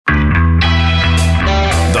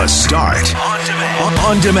The Start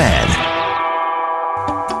on demand.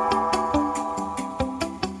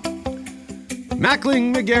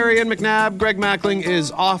 Mackling, McGarry, and McNabb. Greg Mackling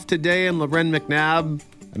is off today, and Loren McNabb,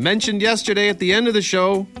 I mentioned yesterday at the end of the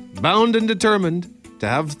show, bound and determined to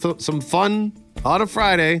have some fun on a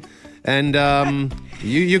Friday. And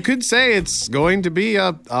you could say it's going to be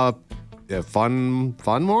a fun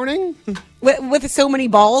morning. With so many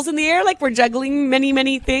balls in the air, like we're juggling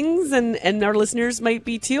many things, and our listeners might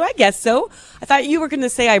be too. I guess so. I thought you were going to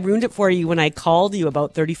say I ruined it for you when I called you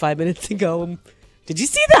about 35 minutes ago. Did you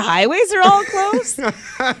see the highways are all closed?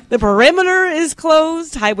 The perimeter is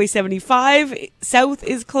closed. Highway 75 south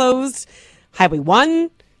is closed. Highway 1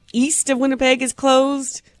 east of Winnipeg is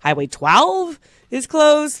closed. Highway 12 is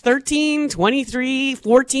closed. 13, 23,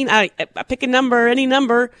 14. I pick a number, any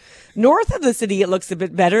number. North of the city, it looks a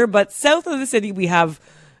bit better, but south of the city, we have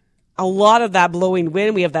a lot of that blowing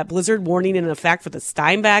wind. We have that blizzard warning in effect for the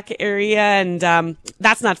Steinbach area, and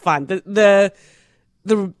that's not fun. The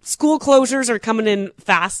school closures are coming in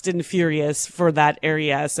fast and furious for that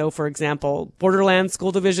area. So, for example, Borderlands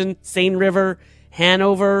School Division, Seine River,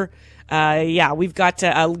 Hanover. We've got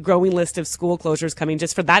a growing list of school closures coming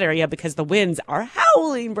just for that area because the winds are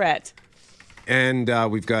howling, Brett. And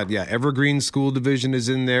we've got, Evergreen School Division is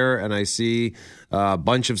in there, and I see a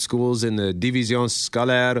bunch of schools in the Division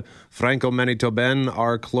Scolaire Franco-Manitobaine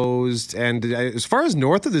are closed. And as far as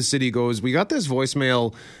north of the city goes, we got this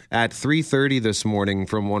voicemail at 3:30 this morning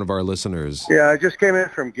from one of our listeners. Yeah, I just came in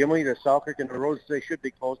from Gimli to Selkirk, and the roads, they should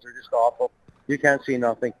be closed. They're just awful. You can't see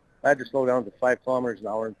nothing. I had to slow down to 5 kilometers an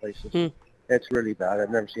hour in places. It's really bad.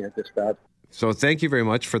 I've never seen it this bad. So thank you very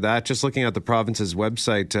much for that. Just looking at the province's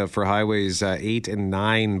website for highways 8 and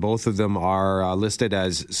 9, both of them are listed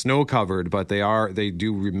as snow covered, but they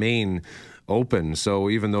do remain open. So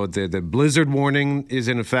even though the blizzard warning is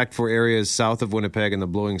in effect for areas south of Winnipeg and the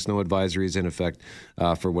blowing snow advisory is in effect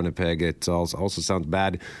for Winnipeg, it also sounds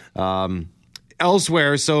bad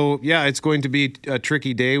elsewhere. So it's going to be a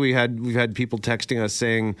tricky day. We've had people texting us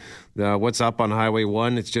saying, "What's up on Highway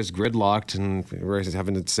 1? It's just gridlocked," and we're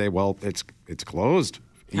having to say, "Well, it's closed."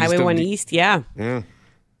 Highway 1 East, yeah. Yeah.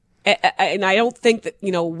 And I don't think that,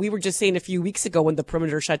 we were just saying a few weeks ago when the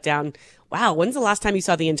perimeter shut down, wow, when's the last time you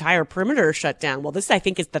saw the entire perimeter shut down? Well, this, I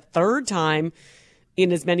think, is the third time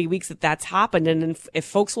in as many weeks that's happened. And if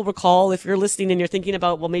folks will recall, if you're listening and you're thinking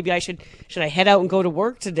about, well, maybe should I head out and go to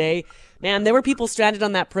work today? Man, there were people stranded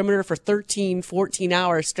on that perimeter for 13, 14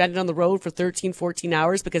 hours, stranded on the road for 13, 14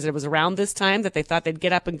 hours because it was around this time that they thought they'd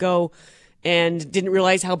get up and go and didn't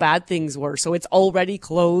realize how bad things were. So it's already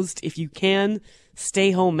closed. If you can,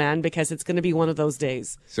 stay home, man, because it's going to be one of those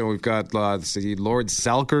days. So we've got the Lord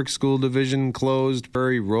Selkirk School Division closed,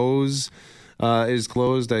 Prairie Rose is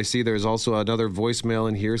closed. I see there's also another voicemail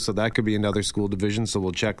in here, so that could be another school division, so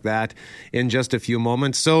we'll check that in just a few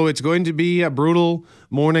moments. So it's going to be a brutal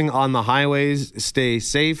morning on the highways. Stay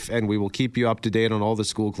safe, and we will keep you up to date on all the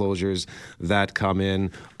school closures that come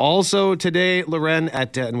in. Also today, Loren,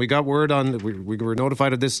 and we got word on, we were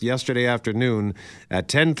notified of this yesterday afternoon, at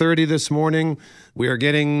 10:30 this morning, we are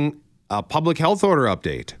getting a public health order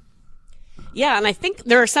update. Yeah, and I think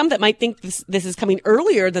there are some that might think this is coming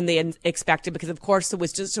earlier than they expected because, of course, it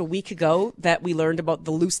was just a week ago that we learned about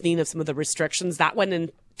the loosening of some of the restrictions. That went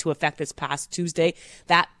into effect this past Tuesday.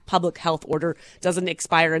 That public health order doesn't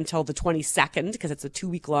expire until the 22nd because it's a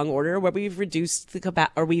 2-week-long order where we've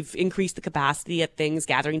we've increased the capacity at things.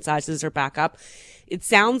 Gathering sizes are back up. It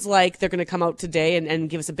sounds like they're going to come out today and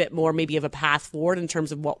give us a bit more maybe of a path forward in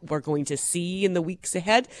terms of what we're going to see in the weeks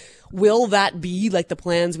ahead. Will that be like the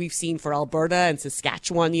plans we've seen for Alberta and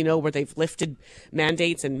Saskatchewan, where they've lifted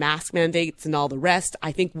mandates and mask mandates and all the rest?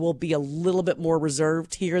 I think we'll be a little bit more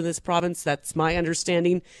reserved here in this province. That's my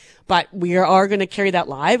understanding. But we are going to carry that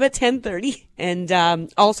live at 10:30, and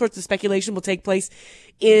all sorts of speculation will take place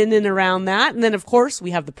in and around that. And then, of course,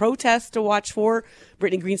 we have the protest to watch for.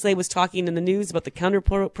 Brittany Greenslade was talking in the news about the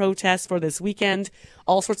counter-protest for this weekend.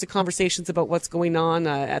 All sorts of conversations about what's going on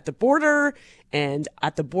at the border and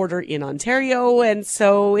at the border in Ontario. And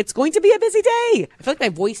so it's going to be a busy day. I feel like my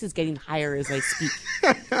voice is getting higher as I speak.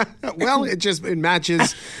 Well, it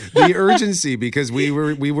matches the urgency because we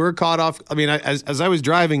were caught off. I mean, as I was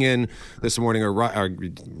driving in this morning or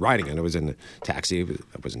riding in, I was in a taxi.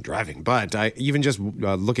 I wasn't driving, but I even just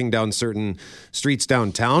looking down certain streets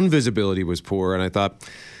downtown, visibility was poor, and I thought,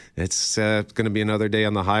 it's going to be another day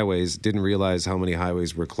on the highways. Didn't realize how many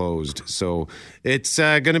highways were closed. So it's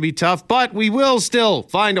going to be tough, but we will still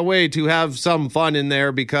find a way to have some fun in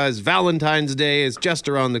there because Valentine's Day is just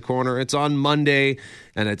around the corner. It's on Monday,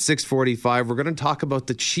 and at 6:45, we're going to talk about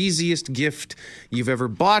the cheesiest gift you've ever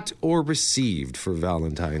bought or received for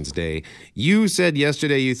Valentine's Day. You said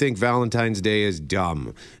yesterday you think Valentine's Day is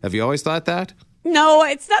dumb. Have you always thought that? No,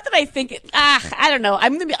 it's not that I think it. I don't know.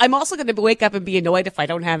 I'm also going to wake up and be annoyed if I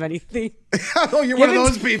don't have anything. Oh, you're one of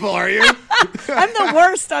those people, are you? I'm the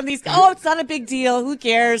worst on these. Oh, it's not a big deal. Who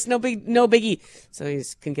cares? No biggie. So you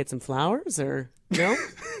can get some flowers or no?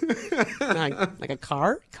 like a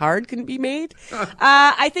card? Card can be made.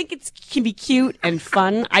 I think it can be cute and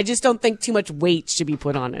fun. I just don't think too much weight should be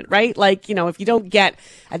put on it, right? Like, if you don't get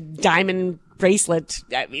a diamond bracelet,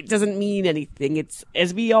 it doesn't mean anything. It's,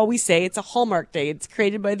 as we always say, it's a Hallmark day. It's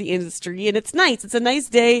created by the industry, and it's nice. It's a nice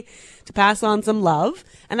day to pass on some love.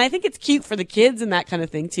 And I think it's cute for the kids and that kind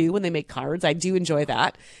of thing too when they make cards. I do enjoy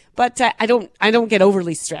that. But I don't get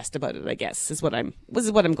overly stressed about it, I guess, is what I'm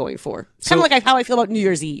going for. It's kind of like how I feel about New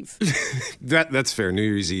Year's Eve. That's fair. New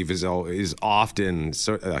Year's Eve is often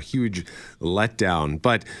a huge letdown.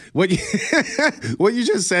 But what you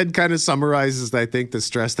just said kind of summarizes, I think, the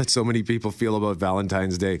stress that so many people feel about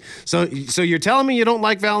Valentine's Day. So you're telling me you don't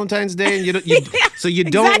like Valentine's Day, and so you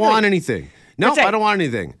don't Exactly. want anything. No, Right. I don't want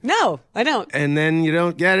anything. No, I don't. And then you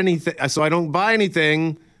don't get anything. So I don't buy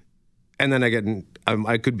anything, and then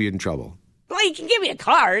I could be in trouble. Well, you can give me a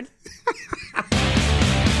card.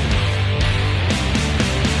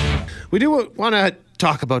 We do want to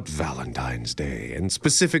talk about Valentine's Day, and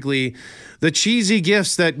specifically the cheesy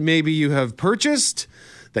gifts that maybe you have purchased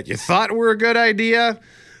that you thought were a good idea,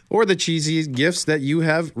 or the cheesy gifts that you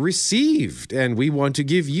have received. And we want to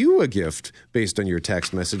give you a gift based on your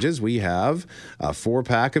text messages. We have a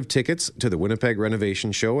 4-pack of tickets to the Winnipeg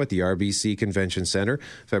Renovation Show at the RBC Convention Center,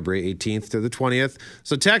 February 18th to the 20th.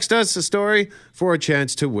 So text us a story for a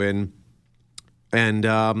chance to win. And,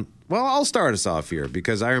 I'll start us off here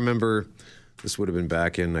because I remember this would have been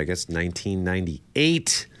back in, I guess,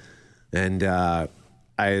 1998. And I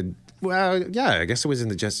guess it was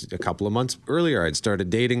just a couple of months earlier. I'd started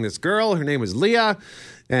dating this girl. Her name was Leah.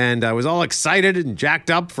 And I was all excited and jacked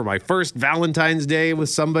up for my first Valentine's Day with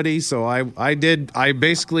somebody. So I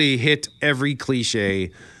basically hit every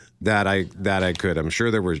cliche that I could. I'm sure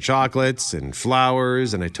there were chocolates and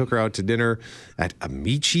flowers, and I took her out to dinner at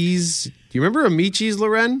Amici's. Do you remember Amici's,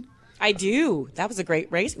 Loren? I do. That was a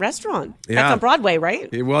great restaurant. Yeah. That's on Broadway, right?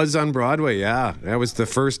 It was on Broadway, yeah. That was the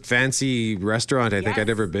first fancy restaurant I think I'd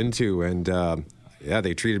ever been to, and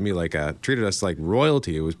they treated us like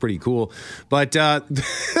royalty. It was pretty cool. But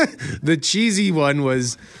the cheesy one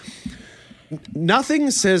was,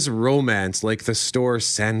 nothing says romance like the store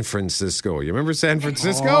San Francisco. You remember San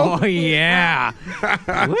Francisco? Oh, yeah.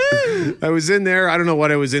 I was in there. I don't know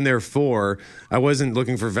what I was in there for. I wasn't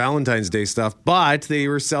looking for Valentine's Day stuff, but they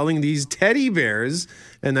were selling these teddy bears,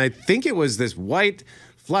 and I think it was this white,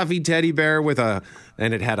 fluffy teddy bear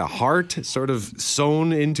and it had a heart sort of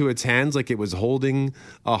sewn into its hands like it was holding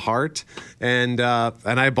a heart. And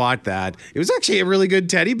I bought that. It was actually a really good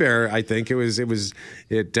teddy bear, I think. It was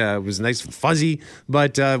nice and fuzzy.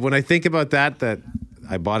 But when I think about that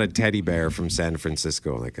I bought a teddy bear from San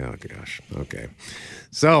Francisco. Like, oh gosh. Okay.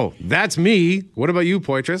 So that's me. What about you,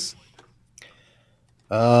 Poitras?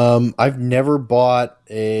 I've never bought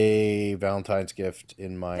a Valentine's gift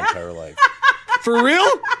in my entire life. For real?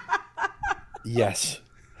 Yes.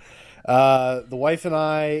 The wife and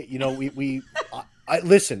I, we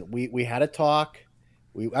had a talk.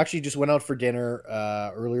 We actually just went out for dinner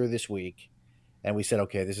earlier this week, and we said,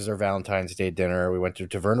 okay, this is our Valentine's Day dinner. We went to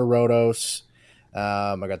Taverna Rodos.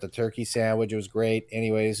 I got the turkey sandwich. It was great.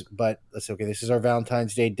 Anyways, but let's say, okay, this is our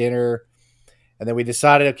Valentine's Day dinner. And then we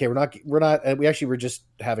decided, okay, we're not, we actually were just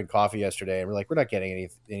having coffee yesterday, and we're like, we're not getting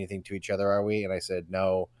anything to each other, are we? And I said,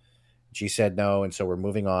 no. She said no, and so we're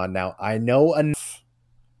moving on. Now, I know enough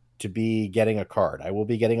to be getting a card. I will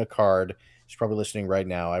be getting a card. She's probably listening right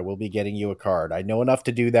now. I will be getting you a card. I know enough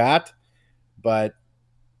to do that, but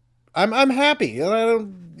I'm happy. I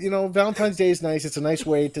don't, Valentine's Day is nice. It's a nice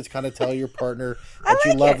way to kind of tell your partner that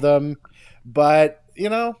you love them. But,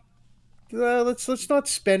 let's not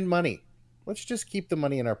spend money. Let's just keep the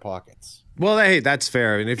money in our pockets. Well, hey, that's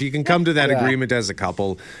fair. And if you can come to that agreement as a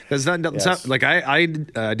couple, because like I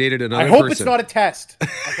dated another person. I hope it's not a test.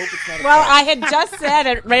 I had just said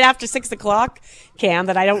it right after 6:00, Cam,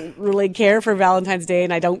 that I don't really care for Valentine's Day,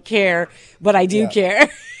 and I don't care, but I do care.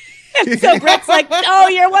 And so Brett's like, "Oh,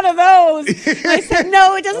 you're one of those." And I said,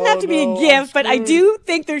 "No, it doesn't have to be a gift, but I do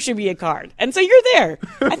think there should be a card." And so you're there.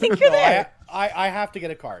 I think you're there. I have to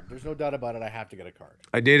get a card. There's no doubt about it. I have to get a card.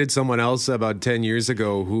 I dated someone else about 10 years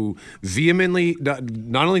ago who vehemently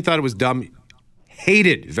not only thought it was dumb,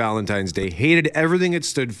 hated Valentine's Day, hated everything it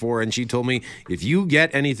stood for. And she told me, if you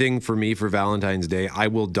get anything for me for Valentine's Day, I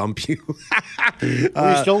will dump you. Were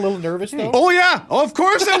you still a little nervous, though? Oh, yeah. Oh, of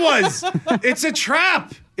course it was. It's a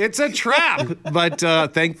trap. It's a trap. But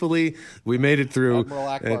thankfully, we made it through. Admiral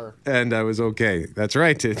Akbar. And I was okay. That's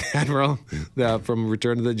right. Admiral from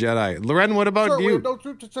Return of the Jedi. Loren, what about Sir, you? we have no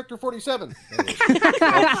troop to Sector 47.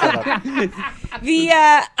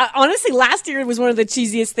 Honestly, last year was one of the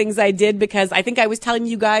cheesiest things I did because I think I was telling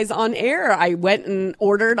you guys on air. I went and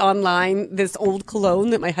ordered online this old cologne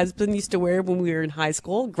that my husband used to wear when we were in high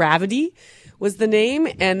school. Gravity was the name.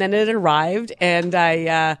 And then it arrived and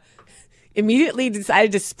I immediately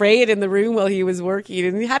decided to spray it in the room while he was working.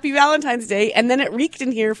 And happy Valentine's Day. And then it reeked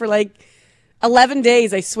in here for like 11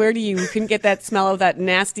 days. I swear to you, you couldn't get that smell of that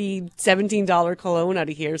nasty $17 cologne out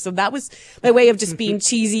of here. So that was my way of just being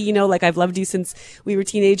cheesy, you know, like I've loved you since we were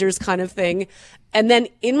teenagers kind of thing. And then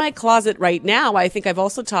in my closet right now, I think I've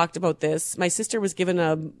also talked about this. My sister was given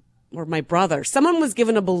or my brother, someone was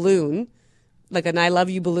given a balloon, like an I love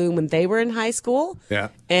you balloon when they were in high school. Yeah.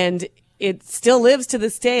 And it still lives to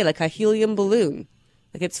this day, like a helium balloon.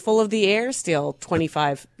 Like it's full of the air still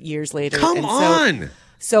 25 years later. Come on.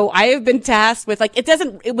 So I have been tasked with it's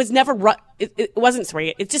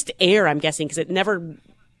just air, I'm guessing, because it never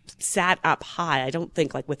sat up high. I don't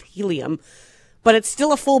think like with helium, but it's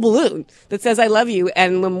still a full balloon that says I love you.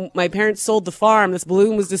 And when my parents sold the farm, this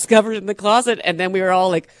balloon was discovered in the closet. And then we were all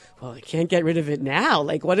like, well, I can't get rid of it now.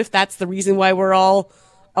 Like, what if that's the reason why we're all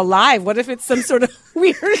alive? What if it's some sort of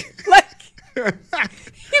weird,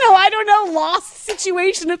 I don't know, lost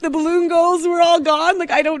situation. If the balloon goes, we're all gone.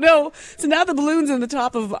 Like, I don't know. So now the balloon's in the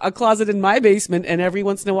top of a closet in my basement. And every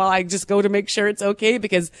once in a while, I just go to make sure it's okay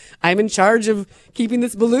because I'm in charge of keeping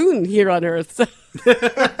this balloon here on Earth. So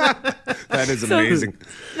that is amazing.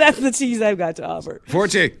 That's the cheese I've got to offer.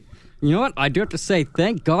 Forte. You know what? I do have to say,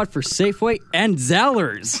 thank God for Safeway and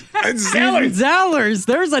Zellers. And Zellers. Zellers.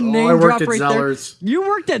 There's a name I worked drop at right Zellers. there. You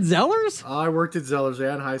worked at Zellers? I worked at Zellers,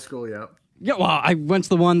 in high school, yeah. Yeah, well, I went to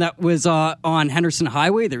the one that was on Henderson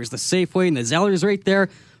Highway. There was the Safeway and the Zellers right there.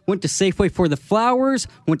 Went to Safeway for the flowers,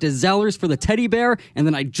 went to Zellers for the teddy bear, and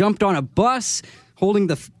then I jumped on a bus holding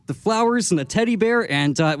the flowers and the teddy bear,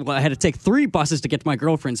 and I had to take 3 buses to get to my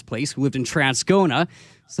girlfriend's place, who lived in Transcona.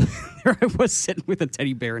 So there I was sitting with a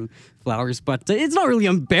teddy bear and flowers, but it's not really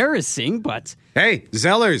embarrassing, but... Hey,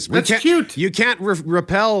 Zellers. That's cute. You can't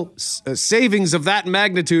repel savings of that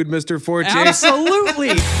magnitude, Mr. Forte.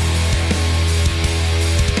 Absolutely!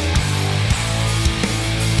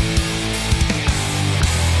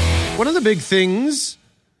 One of the big things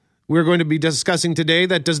we're going to be discussing today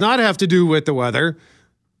that does not have to do with the weather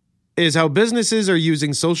is how businesses are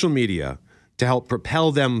using social media to help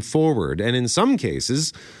propel them forward. And in some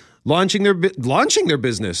cases, launching their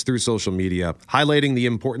business through social media, highlighting the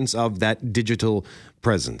importance of that digital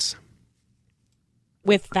presence.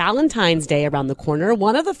 With Valentine's Day around the corner,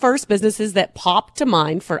 one of the first businesses that popped to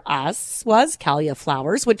mind for us was Calia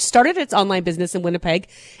Flowers, which started its online business in Winnipeg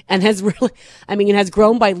and has it has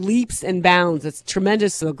grown by leaps and bounds. It's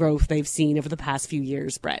tremendous the growth they've seen over the past few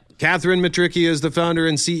years, Brett. Catherine Matricki is the founder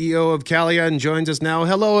and CEO of Calia and joins us now.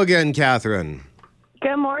 Hello again, Catherine.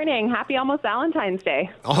 Good morning. Happy almost Valentine's Day.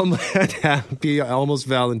 Happy almost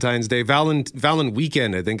Valentine's Day. Valen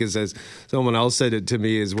weekend, I think, as someone else said it to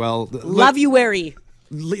me as well. Love you, Wary.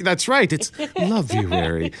 That's right. It's love you,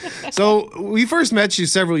 Larry. So we first met you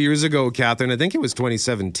several years ago, Catherine. I think it was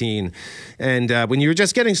 2017. And when you were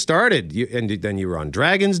just getting started, then you were on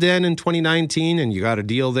Dragon's Den in 2019 and you got a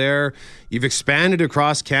deal there. You've expanded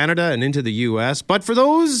across Canada and into the U.S. But for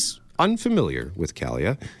those unfamiliar with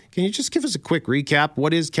Calia, can you just give us a quick recap?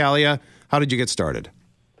 What is Calia? How did you get started?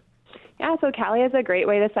 Yeah, so Calia is a great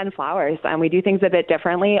way to send flowers. We do things a bit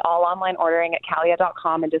differently, all online ordering at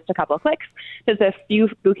calia.com in just a couple of clicks. Just a few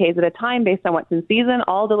bouquets at a time based on what's in season,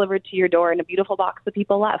 all delivered to your door in a beautiful box that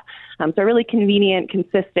people love. So a really convenient,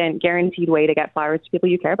 consistent, guaranteed way to get flowers to people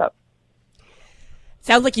you care about.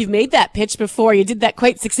 Sounds like you've made that pitch before. You did that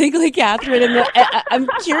quite succinctly, Catherine. And I'm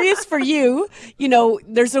curious for you,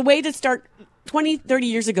 there's a way to start. 20, 30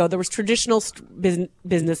 years ago, there was traditional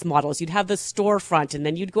business models. You'd have the storefront, and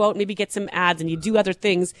then you'd go out and maybe get some ads, and you'd do other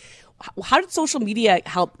things. How did social media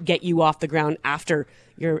help get you off the ground after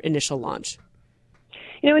your initial launch?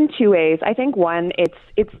 In 2 ways. I think one,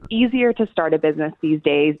 it's easier to start a business these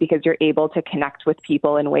days because you're able to connect with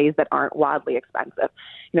people in ways that aren't wildly expensive.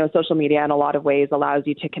 Social media in a lot of ways allows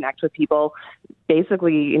you to connect with people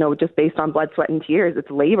basically, just based on blood, sweat, and tears.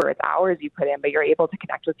 It's labor, it's hours you put in, but you're able to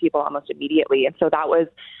connect with people almost immediately. And so that was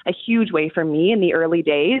a huge way for me in the early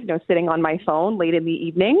days, sitting on my phone late in the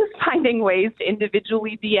evenings, finding ways to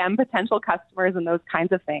individually DM potential customers and those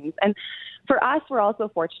kinds of things. And for us, we're also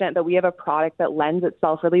fortunate that we have a product that lends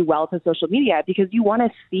itself really well to social media because you want to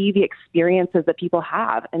see the experiences that people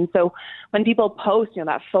have. And so when people post,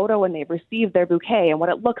 that photo when they've received their bouquet and what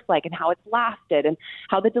it looks like and how it's lasted and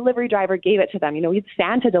how the delivery driver gave it to them, we had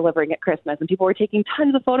Santa delivering at Christmas and people were taking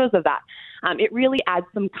tons of photos of that. It really adds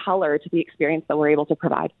some color to the experience that we're able to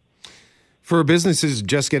provide. For businesses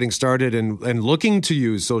just getting started and looking to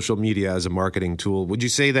use social media as a marketing tool, would you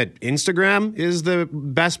say that Instagram is the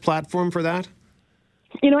best platform for that?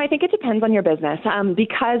 I think it depends on your business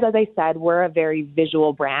because, as I said, we're a very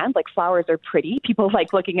visual brand. Like flowers are pretty. People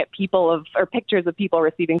like looking at or pictures of people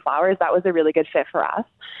receiving flowers. That was a really good fit for us.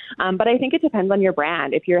 But I think it depends on your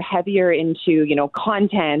brand. If you're heavier into,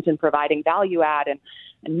 content and providing value add and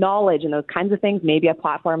knowledge and those kinds of things, maybe a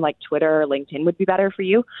platform like Twitter or LinkedIn would be better for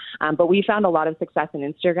you. But we found a lot of success in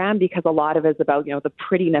Instagram because a lot of it is about, the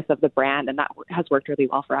prettiness of the brand, and that has worked really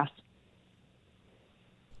well for us.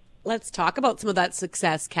 Let's talk about some of that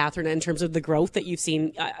success, Catherine, in terms of the growth that you've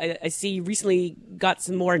seen. I see you recently got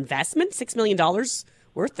some more investment, $6 million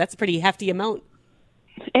worth. That's a pretty hefty amount.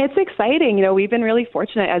 It's exciting. We've been really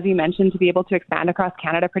fortunate, as you mentioned, to be able to expand across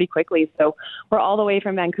Canada pretty quickly. So we're all the way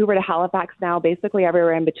from Vancouver to Halifax now, basically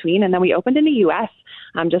everywhere in between. And then we opened in the U.S.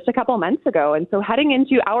 Just a couple months ago. And so heading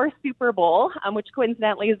into our Super Bowl, which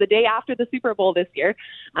coincidentally is the day after the Super Bowl this year,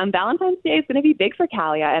 Valentine's Day is going to be big for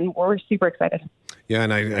Calia, and we're super excited. Yeah,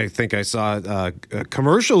 and I think I saw a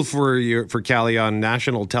commercial for Calia on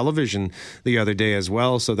national television the other day as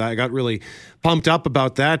well. So that I got really pumped up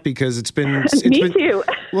about that because it's been too.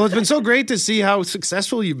 Well, it's been so great to see how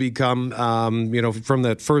successful you've become. From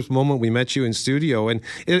that first moment we met you in studio. And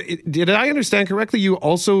did I understand correctly? You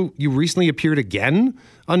recently appeared again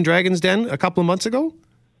on Dragon's Den a couple of months ago.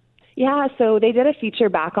 Yeah, so they did a feature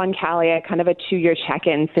back on Calia, kind of a 2-year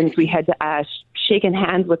check-in since we had shaken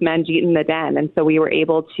hands with Manjeet in the Den. And so we were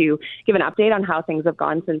able to give an update on how things have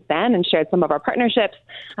gone since then and shared some of our partnerships.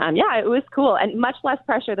 It was cool and much less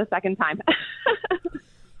pressure the second time.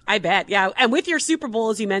 I bet, yeah. And with your Super Bowl,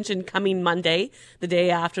 as you mentioned, coming Monday, the day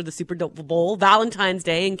after the Super Bowl, Valentine's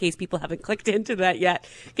Day, in case people haven't clicked into that yet,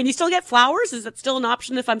 can you still get flowers? Is that still an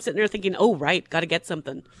option if I'm sitting there thinking, oh, right, got to get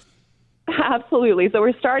something? Absolutely. So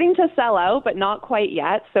we're starting to sell out, but not quite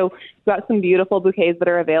yet. So we've got some beautiful bouquets that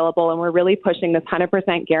are available, and we're really pushing this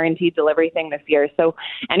 100% guaranteed delivery thing this year. So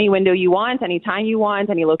any window you want, any time you want,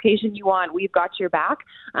 any location you want, we've got your back,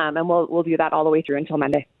 and we'll do that all the way through until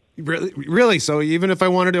Monday. Really? So even if I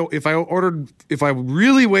if I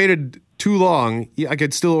really waited too long, I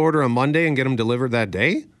could still order on Monday and get them delivered that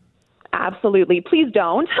day? Absolutely. Please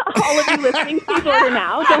don't. All of you listening, please order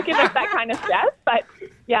now. Don't give us that kind of stress. But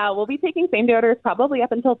yeah, we'll be taking same-day orders probably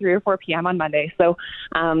up until 3 or 4 p.m. on Monday. So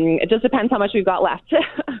it just depends how much we've got left.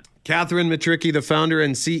 Catherine Matricki, the founder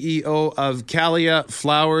and CEO of Calia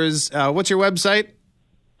Flowers. What's your website?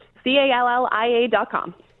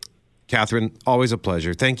 CALLIA.com. Catherine, always a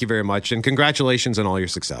pleasure. Thank you very much. And congratulations on all your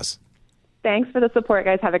success. Thanks for the support,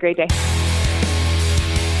 guys. Have a great day.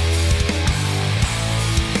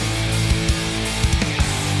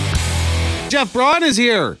 Jeff Braun is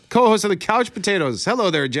here, co-host of the Couch Potatoes. Hello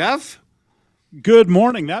there, Jeff. Good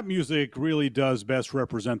morning. That music really does best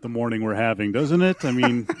represent the morning we're having, doesn't it? I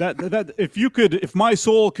mean, that if my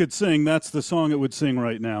soul could sing, that's the song it would sing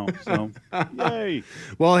right now. So, yay.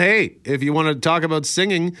 Well, hey, if you want to talk about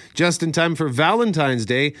singing just in time for Valentine's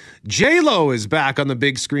Day, J-Lo is back on the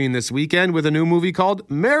big screen this weekend with a new movie called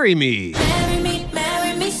Marry Me.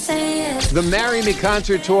 Marry me, say it. The Marry Me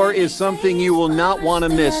concert tour is something you will not want to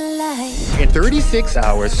miss. In 36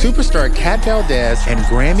 hours, superstar Kat Valdez and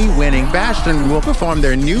Grammy-winning Bastard will perform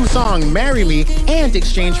their new song, Marry Me, and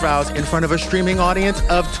exchange vows in front of a streaming audience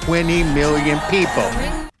of 20 million people.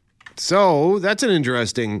 So that's an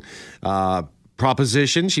interesting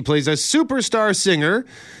proposition. She plays a superstar singer.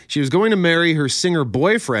 She was going to marry her singer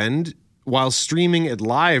boyfriend while streaming it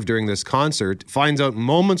live during this concert, finds out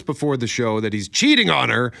moments before the show that he's cheating on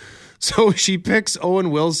her. So she picks Owen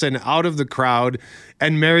Wilson out of the crowd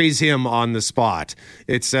and marries him on the spot.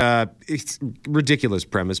 It's ridiculous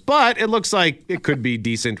premise, but it looks like it could be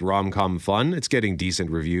decent rom-com fun. It's getting decent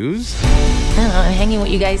reviews. I don't know, hanging with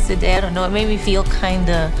you guys today, I don't know, it made me feel kind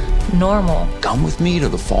of normal. Come with me to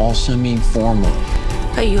the fall semi-formal.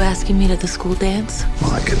 Are you asking me to the school dance?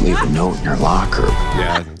 Well, I could leave a note in your locker.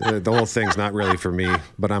 Yeah, the whole thing's not really for me,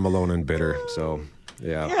 but I'm alone and bitter, so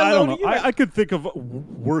Yeah. I don't know. I could think of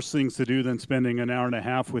worse things to do than spending an hour and a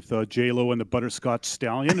half with J-Lo and the Butterscotch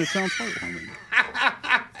Stallion. It sounds heartwarming.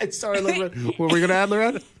 Sorry, Lorraine. What were we going to add,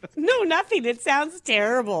 Lorraine? No, nothing. It sounds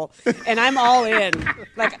terrible. And I'm all in.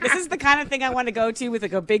 Like, this is the kind of thing I want to go to with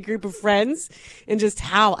like a big group of friends. And just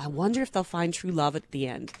I wonder if they'll find true love at the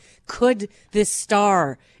end. Could this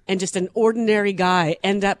star and just an ordinary guy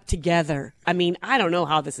end up together? I mean, I don't know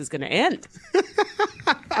how this is going to end.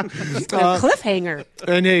 A cliffhanger.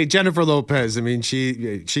 And hey, Jennifer Lopez, I mean,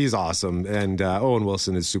 she's awesome. And Owen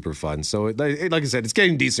Wilson is super fun. So, like I said, it's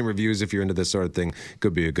getting decent reviews. If you're into this sort of thing,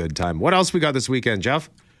 could be a good time. What else we got this weekend, Jeff?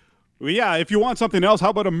 Well, yeah, if you want something else, how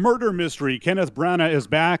about a murder mystery? Kenneth Branagh is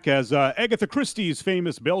back as Agatha Christie's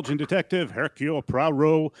famous Belgian detective Hercule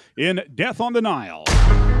Poirot in Death on the Nile.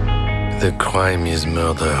 The crime is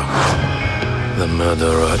murder. The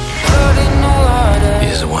murderer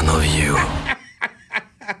is one of you.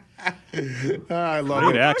 I love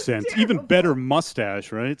Great it. accent. Even better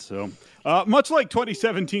mustache, right? So, much like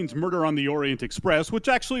 2017's Murder on the Orient Express, which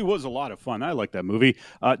actually was a lot of fun. I like that movie.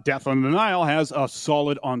 Death on the Nile has a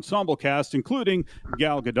solid ensemble cast, including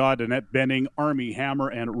Gal Gadot, Annette Bening, Armie Hammer,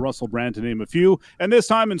 and Russell Brand, to name a few. And this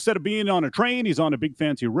time, instead of being on a train, he's on a big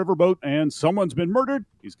fancy riverboat, and someone's been murdered.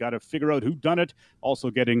 He's got to figure out who done it.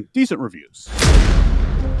 Also getting decent reviews.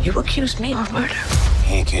 You accuse me of murder.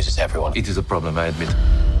 He accuses everyone. It is a problem, I admit.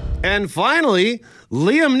 And finally,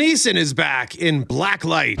 Liam Neeson is back in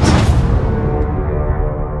Blacklight.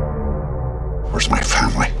 Where's my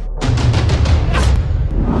family?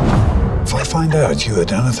 If I find out you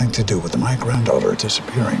had anything to do with my granddaughter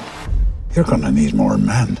disappearing, you're going to need more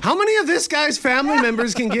men. How many of this guy's family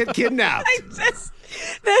members can get kidnapped?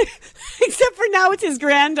 Except for now, it's his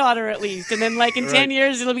granddaughter at least, and then like in 10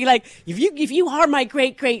 years, it'll be like if you harm my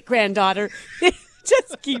great granddaughter.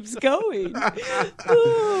 Just keeps going.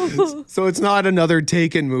 So it's not another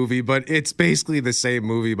Taken movie, but it's basically the same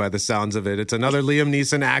movie by the sounds of it. It's another Liam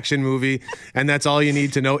Neeson action movie, and that's all you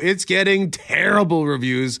need to know. It's getting terrible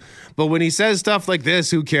reviews, but when he says stuff like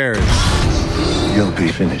this, who cares? You'll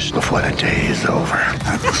be finished before the day is over.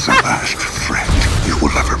 That was the last friend you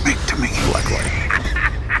will ever make to me, Blacklight.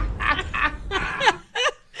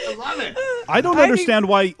 I don't understand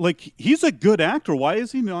why, like, he's a good actor. Why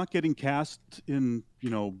is he not getting cast in,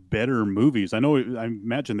 better movies? I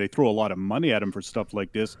imagine they throw a lot of money at him for stuff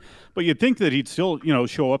like this, but you'd think that he'd still,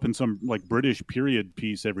 show up in some, like, British period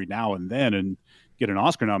piece every now and then and get an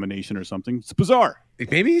Oscar nomination or something. It's bizarre.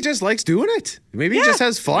 Maybe he just likes doing it. Maybe he just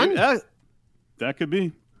has fun. That could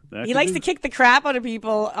be. He likes to kick the crap out of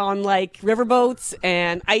people on, like, riverboats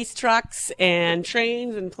and ice trucks and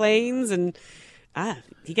trains and planes and...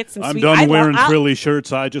 he gets some. I'm sweet. done wearing frilly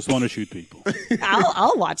shirts. I just want to shoot people.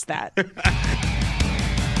 I'll watch that.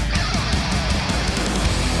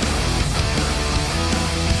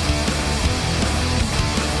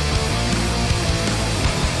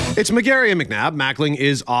 It's McGarry and McNabb. Mackling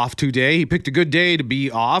is off today. He picked a good day to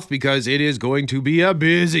be off because it is going to be a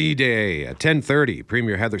busy day. At 10:30,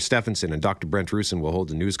 Premier Heather Stephenson and Dr. Brent Rusin will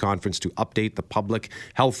hold a news conference to update the public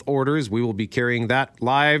health orders. We will be carrying that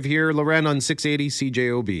live here, Loren, on 680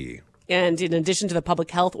 CJOB. And in addition to the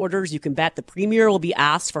public health orders, you can bet the Premier will be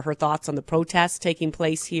asked for her thoughts on the protests taking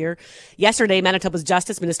place here. Yesterday, Manitoba's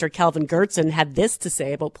Justice Minister Kelvin Goertzen had this to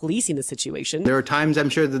say about policing the situation. There are times I'm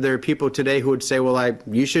sure that there are people today who would say, well,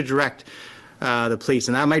 you should direct the police.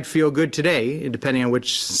 And that might feel good today, depending on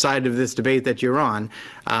which side of this debate that you're on.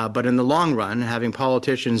 But in the long run, having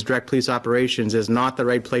politicians direct police operations is not the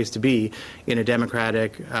right place to be in a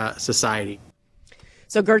democratic society.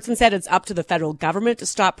 So Goertzen said it's up to the federal government to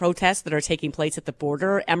stop protests that are taking place at the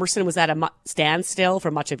border. Emerson was at a standstill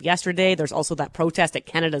for much of yesterday. There's also that protest at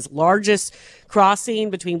Canada's largest crossing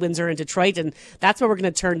between Windsor and Detroit. And that's where we're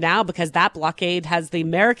going to turn now because that blockade has the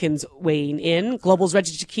Americans weighing in. Global's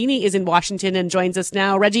Reggie Cicchini is in Washington and joins us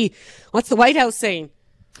now. Reggie, what's the White House saying?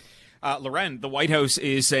 Loren, the White House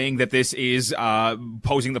is saying that this is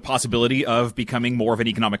posing the possibility of becoming more of an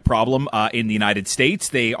economic problem in the United States.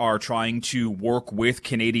 They are trying to work with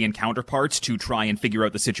Canadian counterparts to try and figure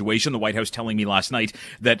out the situation. The White House telling me last night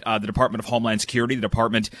that the Department of Homeland Security, the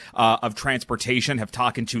Department of Transportation have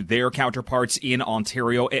talked to their counterparts in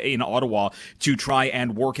Ontario, in Ottawa, to try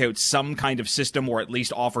and work out some kind of system or at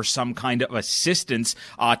least offer some kind of assistance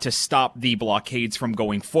to stop the blockades from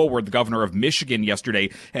going forward. The governor of Michigan yesterday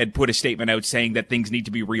had put a statement out saying that things need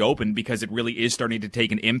to be reopened because it really is starting to take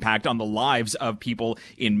an impact on the lives of people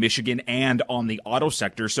in Michigan and on the auto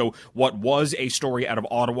sector. So what was a story out of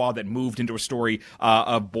Ottawa that moved into a story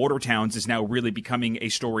of border towns is now really becoming a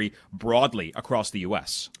story broadly across the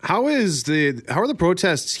U.S. How are the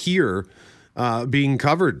protests here being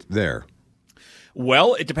covered there?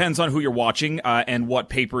 Well, it depends on who you're watching and what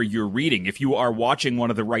paper you're reading. If you are watching one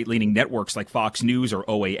of the right-leaning networks like Fox News or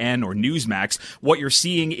OAN or Newsmax, what you're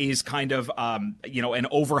seeing is kind of, an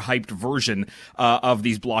overhyped version of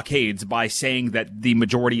these blockades by saying that the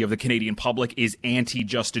majority of the Canadian public is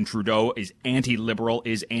anti-Justin Trudeau, is anti-liberal,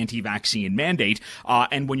 is anti-vaccine mandate.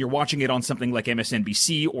 And when you're watching it on something like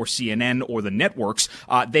MSNBC or CNN or the networks,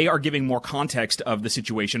 they are giving more context of the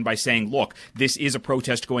situation by saying, look, this is a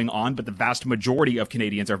protest going on, but the vast majority of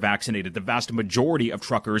Canadians are vaccinated. The vast majority of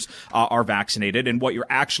truckers are vaccinated. And what you're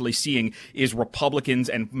actually seeing is Republicans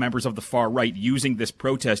and members of the far right using this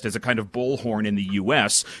protest as a kind of bullhorn in the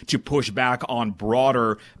U.S. to push back on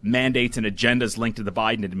broader mandates and agendas linked to the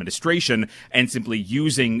Biden administration, and simply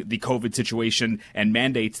using the COVID situation and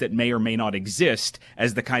mandates that may or may not exist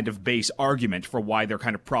as the kind of base argument for why they're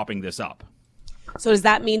kind of propping this up. So does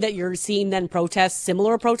that mean that you're seeing then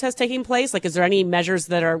similar protests taking place? Like, is there any measures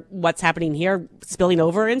that are what's happening here spilling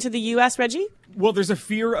over into the U.S., Reggie? Well, there's a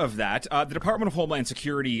fear of that. The Department of Homeland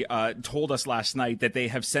Security told us last night that they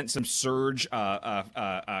have sent some surge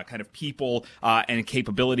kind of people and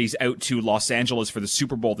capabilities out to Los Angeles for the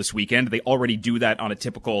Super Bowl this weekend. They already do that on a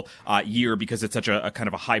typical year because it's such a kind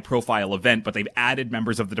of a high-profile event, but they've added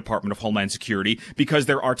members of the Department of Homeland Security because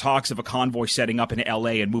there are talks of a convoy setting up in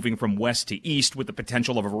L.A. and moving from west to east with the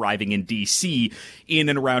potential of arriving in D.C. in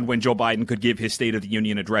and around when Joe Biden could give his State of the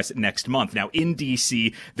Union address next month. Now, in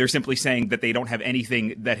D.C., they're simply saying that they don't have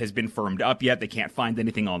anything that has been firmed up yet. They can't find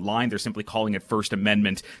anything online. They're simply calling it First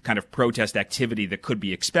Amendment kind of protest activity that could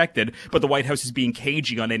be expected. But the White House is being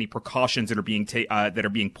cagey on any precautions that are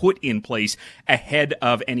being put in place ahead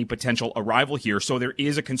of any potential arrival here. So there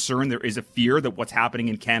is a concern, there is a fear that what's happening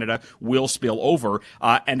in Canada will spill over,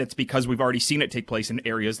 and it's because we've already seen it take place in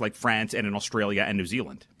areas like France and in Australia and New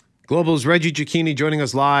Zealand. Global's Reggie Cecchini joining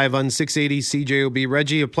us live on 680 CJOB.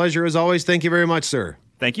 Reggie, a pleasure as always. Thank you very much, sir.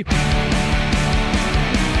 Thank you.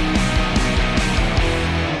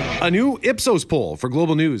 A new Ipsos poll for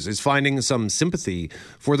Global News is finding some sympathy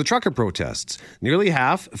for the trucker protests. Nearly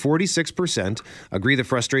half, 46%, agree the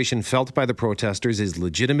frustration felt by the protesters is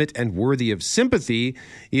legitimate and worthy of sympathy,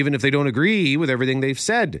 even if they don't agree with everything they've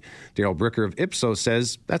said. Daryl Bricker of Ipsos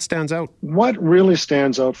says that stands out. What really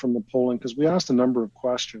stands out from the polling, because we asked a number of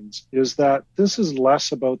questions, is that this is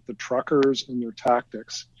less about the truckers and their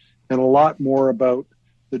tactics and a lot more about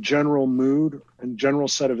the general mood and general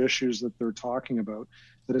set of issues that they're talking about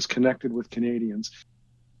that is connected with Canadians.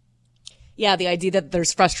 Yeah, the idea that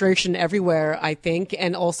there's frustration everywhere, I think,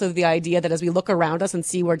 and also the idea that as we look around us and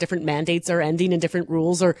see where different mandates are ending and different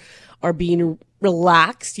rules are being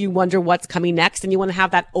relaxed, you wonder what's coming next, and you want to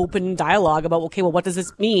have that open dialogue about, okay, well, what does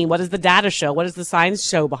this mean? What does the data show? What does the science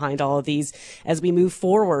show behind all of these as we move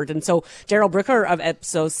forward? And so Daryl Bricker of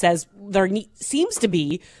Ipsos says there seems to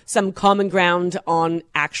be some common ground on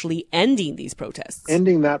actually ending these protests.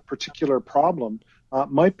 Ending that particular problem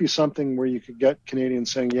might be something where you could get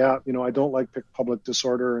Canadians saying, yeah, I don't like public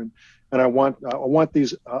disorder and I want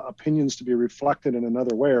these opinions to be reflected in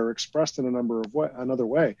another way or expressed in another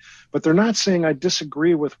way. But they're not saying I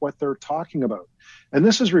disagree with what they're talking about. And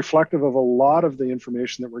this is reflective of a lot of the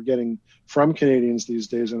information that we're getting from Canadians these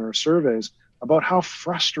days in our surveys about how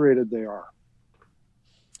frustrated they are.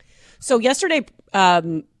 So yesterday,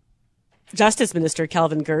 Justice Minister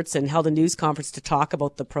Kelvin Goertzen held a news conference to talk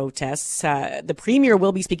about the protests. The Premier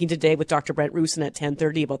will be speaking today with Dr. Brent Roussin at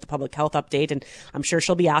 10:30 about the public health update, and I'm sure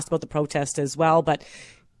she'll be asked about the protest as well. But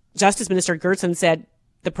Justice Minister Goertzen said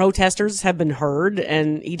the protesters have been heard,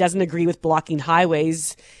 and he doesn't agree with blocking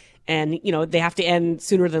highways, and, they have to end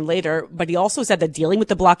sooner than later. But he also said that dealing with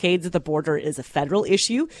the blockades at the border is a federal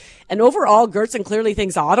issue. And overall, Goertzen clearly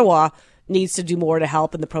thinks Ottawa needs to do more to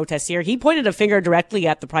help in the protests here. He pointed a finger directly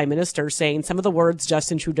at the Prime Minister, saying some of the words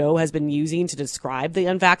Justin Trudeau has been using to describe the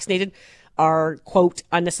unvaccinated are, quote,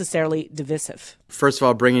 unnecessarily divisive. First of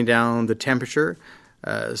all, bringing down the temperature,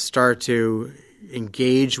 start to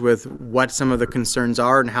engage with what some of the concerns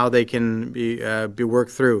are and how they can be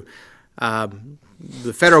worked through.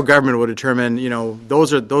 The federal government will determine,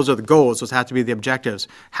 those are the goals. Those have to be the objectives.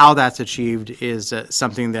 How that's achieved is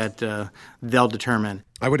something that they'll determine.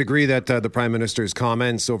 I would agree that the Prime Minister's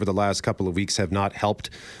comments over the last couple of weeks have not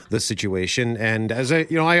helped the situation. And as I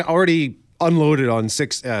already unloaded on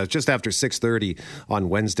just after 6:30 on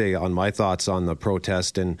Wednesday on my thoughts on the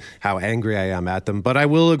protest and how angry I am at them. But I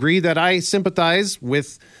will agree that I sympathize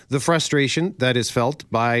with the frustration that is felt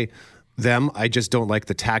by them. I just don't like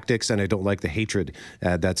the tactics, and I don't like the hatred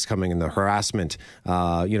that's coming, and the harassment,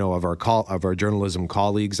 of our journalism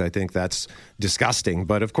colleagues. I think that's disgusting.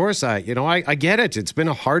 But of course, I get it. It's been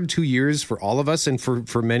a hard 2 years for all of us, and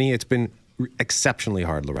for many, it's been exceptionally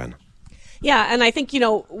hard, Loren. Yeah, and I think,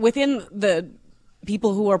 within the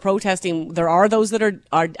people who are protesting, there are those that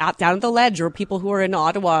are down at the ledge, or people who are in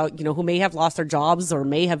Ottawa, who may have lost their jobs or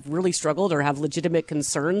may have really struggled or have legitimate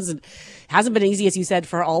concerns. It hasn't been easy, as you said,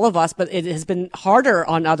 for all of us, but it has been harder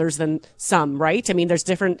on others than some, right? I mean, there's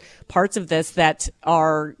different parts of this that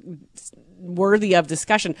are worthy of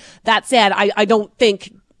discussion. That said, I don't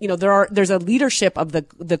think, there's a leadership of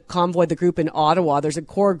the convoy, the group in Ottawa. There's a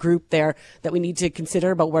core group there that we need to consider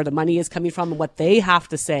about where the money is coming from and what they have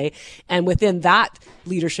to say. And within that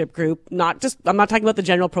leadership group, I'm not talking about the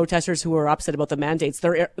general protesters who are upset about the mandates.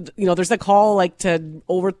 There's a call to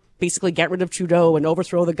basically get rid of Trudeau and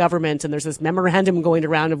overthrow the government. And there's this memorandum going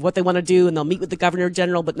around of what they want to do, and they'll meet with the Governor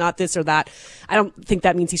General, but not this or that. I don't think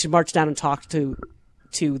that means he should march down and talk to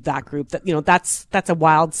that group. That's a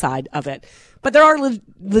wild side of it. But there are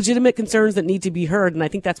legitimate concerns that need to be heard, and I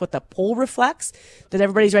think that's what the poll reflects, that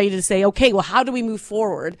everybody's ready to say, okay, well, how do we move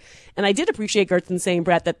forward? And I did appreciate Gertson saying,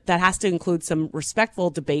 Brett, that has to include some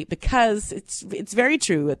respectful debate, because it's very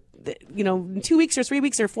true. In 2 weeks or 3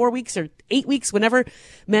 weeks or 4 weeks or 8 weeks, whenever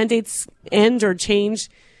mandates end or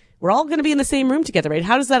change, we're all going to be in the same room together, right?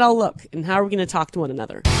 How does that all look? And how are we going to talk to one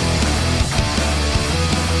another?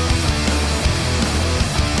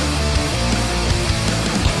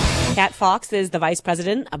 Kat Fox is the Vice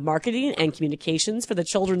President of Marketing and Communications for the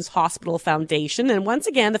Children's Hospital Foundation. And once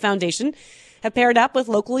again, the foundation have paired up with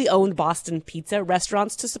locally owned Boston Pizza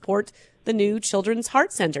restaurants to support the new Children's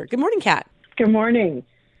Heart Center. Good morning, Kat. Good morning.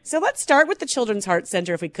 So let's start with the Children's Heart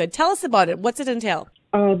Center, if we could. Tell us about it. What's it entail?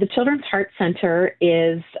 The Children's Heart Center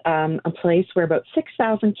is a place where about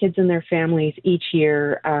 6,000 kids and their families each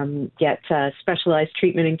year get specialized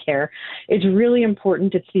treatment and care. It's really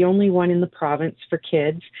important. It's the only one in the province for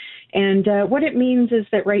kids. And what it means is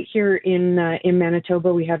that right here in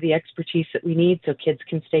Manitoba, we have the expertise that we need so kids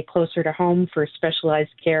can stay closer to home for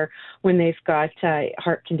specialized care when they've got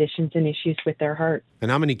heart conditions and issues with their heart.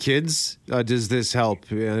 And how many kids does this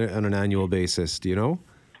help on an annual basis? Do you know?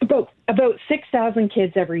 About 6,000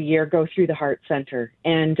 kids every year go through the Heart Center,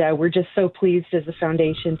 and we're just so pleased as a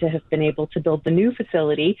foundation to have been able to build the new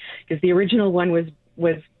facility, because the original one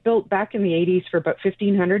was built back in the 80s for about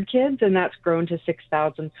 1,500 kids, and that's grown to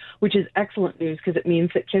 6,000, which is excellent news, because it means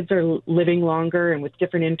that kids are living longer, and with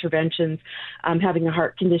different interventions, having a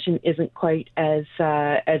heart condition isn't quite as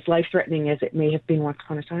life-threatening as it may have been once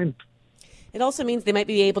upon a time. It also means they might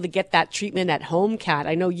be able to get that treatment at home, Kat.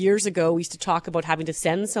 I know years ago we used to talk about having to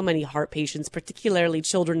send so many heart patients, particularly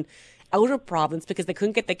children, out of province because they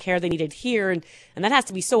couldn't get the care they needed here. And that has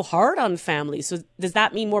to be so hard on families. So does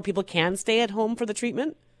that mean more people can stay at home for the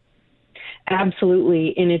treatment? Absolutely.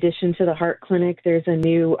 In addition to the heart clinic, there's a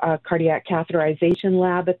new cardiac catheterization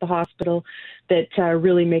lab at the hospital that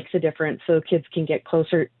really makes a difference so kids can get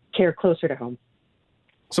care closer to home.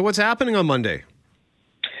 So what's happening on Monday?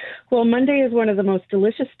 Well, Monday is one of the most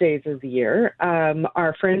delicious days of the year.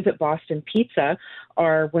 Our friends at Boston Pizza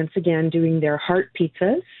are once again doing their heart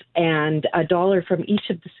pizzas, and $1 from each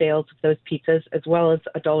of the sales of those pizzas, as well as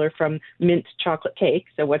 $1 from mint chocolate cake.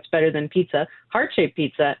 So what's better than pizza? Heart-shaped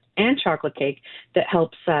pizza and chocolate cake that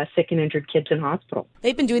helps sick and injured kids in hospital.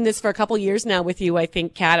 They've been doing this for a couple of years now with you, I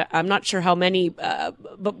think, Kat. I'm not sure how many,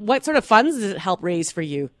 but what sort of funds does it help raise for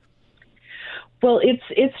you? Well,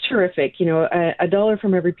 it's terrific. $1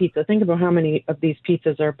 from every pizza. Think about how many of these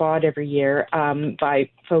pizzas are bought every year by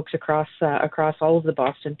folks across all of the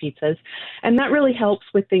Boston pizzas, and that really helps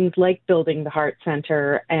with things like building the Heart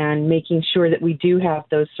Center and making sure that we do have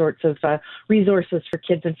those sorts of resources for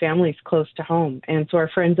kids and families close to home. And so our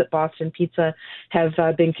friends at Boston Pizza have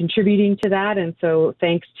been contributing to that. And so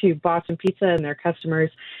thanks to Boston Pizza and their customers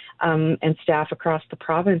and staff across the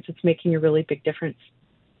province, it's making a really big difference.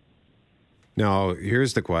 Now,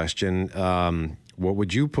 here's the question. What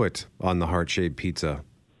would you put on the heart-shaped pizza?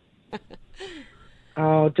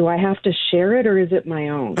 Oh, do I have to share it or is it my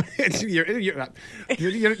own? There's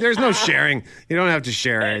no sharing. You don't have to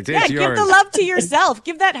share it. It's yours. Give the love to yourself.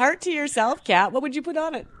 Give that heart to yourself, Kat. What would you put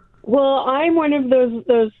on it? Well, I'm one of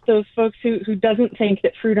those folks who doesn't think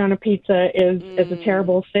that fruit on a pizza is a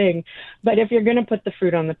terrible thing. But if you're going to put the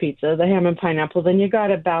fruit on the pizza, the ham and pineapple, then you got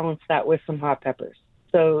to balance that with some hot peppers.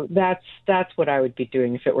 So that's what I would be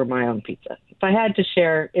doing if it were my own pizza. If I had to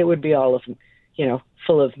share, it would be all of,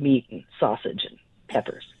 full of meat and sausage and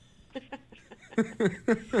peppers.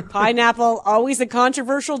 Pineapple, always a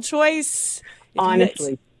controversial choice.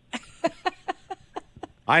 Honestly.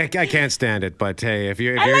 I can't stand it, but hey, if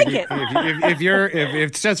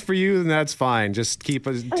it's just for you, then that's fine. Just keep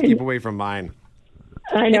away from mine.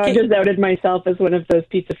 I know. I just outed myself as one of those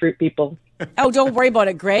pizza fruit people. Oh, don't worry about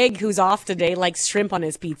it. Greg, who's off today, likes shrimp on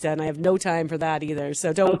his pizza, and I have no time for that either.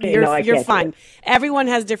 So you're fine. Everyone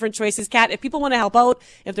has different choices. Kat, if people want to help out,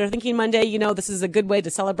 if they're thinking Monday, this is a good way to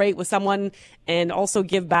celebrate with someone and also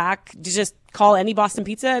give back, just call any Boston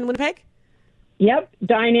Pizza in Winnipeg? Yep.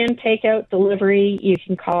 Dine in, takeout, delivery. You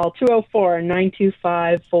can call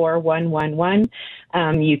 204-925-4111.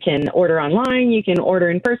 You can order online. You can order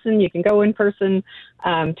in person. You can go in person.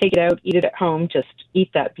 Take it out, eat it at home. Just eat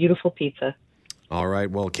that beautiful pizza. All right.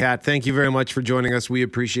 Well, Kat, thank you very much for joining us. We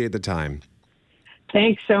appreciate the time.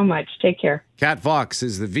 Thanks so much. Take care. Kat Fox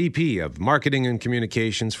is the VP of Marketing and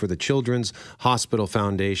Communications for the Children's Hospital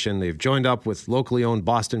Foundation. They've joined up with locally owned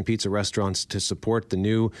Boston Pizza restaurants to support the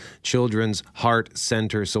new Children's Heart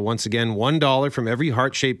Center. So once again, $1 from every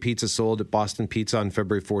heart-shaped pizza sold at Boston Pizza on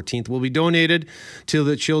February 14th will be donated to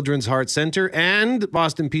the Children's Heart Center, and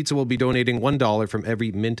Boston Pizza will be donating $1 from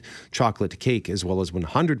every mint chocolate cake, as well as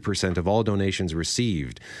 100% of all donations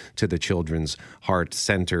received to the Children's Heart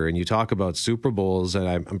Center. And you talk about Super Bowls, and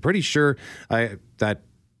I'm pretty sure that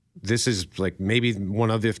this is like maybe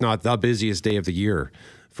one of, if not the busiest day of the year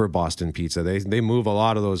for Boston Pizza. They move a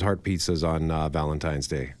lot of those heart pizzas on Valentine's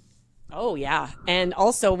Day. Oh, yeah. And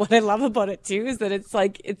also what I love about it, too, is that it's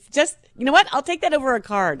just, you know what? I'll take that over a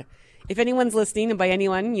card. If anyone's listening, and by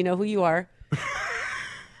anyone, you know who you are.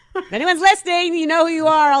 If anyone's listening, you know who you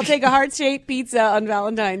are. I'll take a heart-shaped pizza on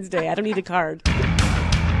Valentine's Day. I don't need a card.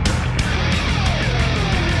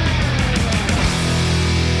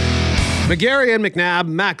 McGarry and McNabb,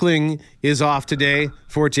 Mackling is off today.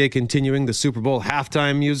 Forte continuing the Super Bowl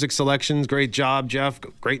halftime music selections. Great job, Jeff.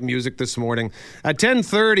 Great music this morning. At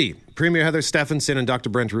 10:30, Premier Heather Stephenson and Dr.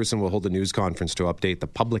 Brent Rusin will hold a news conference to update the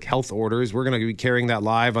public health orders. We're going to be carrying that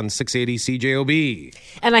live on 680 CJOB.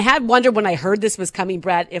 And I had wondered when I heard this was coming,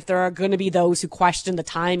 Brett, if there are going to be those who question the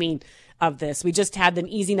timing of this. We just had an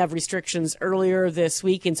easing of restrictions earlier this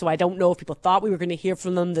week, and so I don't know if people thought we were going to hear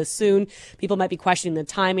from them this soon. People might be questioning the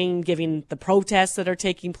timing, given the protests that are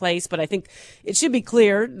taking place, but I think it should be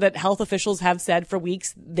clear that health officials have said for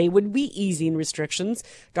weeks they would be easing restrictions.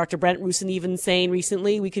 Dr. Brent Rusin even saying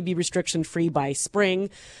recently we could be restriction-free by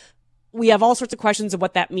spring. We have all sorts of questions of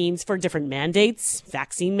what that means for different mandates,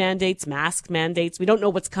 vaccine mandates, mask mandates. We don't know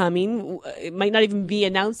what's coming. It might not even be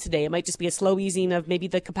announced today. It might just be a slow easing of maybe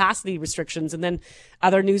the capacity restrictions, and then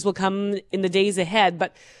other news will come in the days ahead.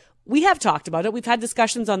 But we have talked about it. We've had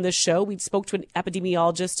discussions on this show. We spoke to an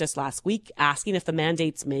epidemiologist just last week asking if the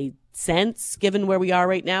mandates made sense given where we are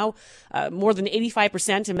right now. More than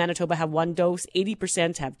 85% in Manitoba have one dose,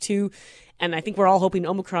 80% have two. And I think we're all hoping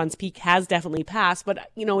Omicron's peak has definitely passed. But,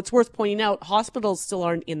 it's worth pointing out hospitals still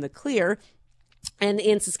aren't in the clear. And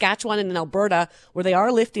in Saskatchewan and in Alberta, where they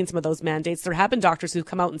are lifting some of those mandates, there have been doctors who've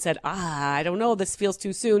come out and said, I don't know, this feels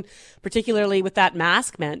too soon, particularly with that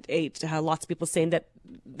mask mandate. Lots of people saying that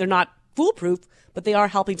they're not foolproof, but they are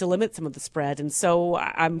helping to limit some of the spread. And so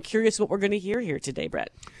I'm curious what we're going to hear here today, Brett.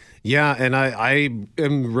 Yeah, and I'm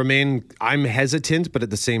hesitant, but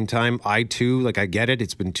at the same time, I too, I get it.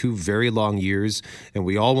 It's been 2 very long years, and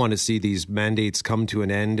we all want to see these mandates come to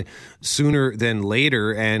an end sooner than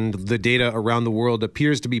later. And the data around the world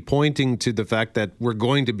appears to be pointing to the fact that we're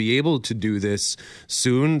going to be able to do this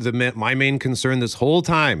soon. My main concern this whole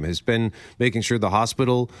time has been making sure the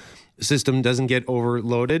hospital system doesn't get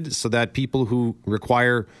overloaded so that people who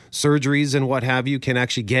require surgeries and what have you can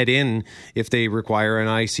actually get in if they require an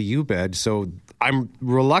ICU bed. So I'm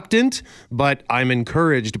reluctant, but I'm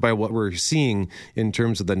encouraged by what we're seeing in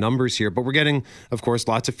terms of the numbers here. But we're getting, of course,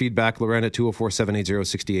 lots of feedback. Lorraine at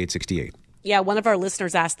 204-780-6868. Yeah, one of our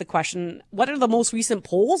listeners asked the question, what are the most recent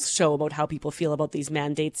polls show about how people feel about these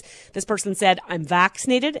mandates? This person said, I'm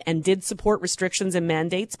vaccinated and did support restrictions and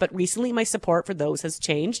mandates, but recently my support for those has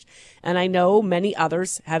changed. And I know many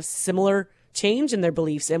others have similar change in their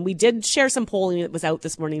beliefs. And we did share some polling that was out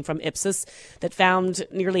this morning from Ipsos that found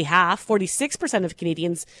nearly half, 46% of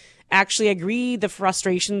Canadians actually agree the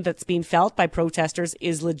frustration that's being felt by protesters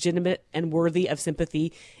is legitimate and worthy of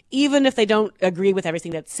sympathy, even if they don't agree with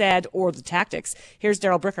everything that's said or the tactics. Here's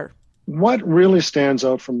Daryl Bricker. What really stands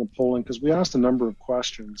out from the polling, because we asked a number of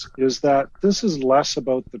questions, is that this is less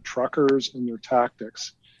about the truckers and their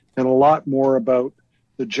tactics and a lot more about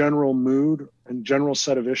the general mood and general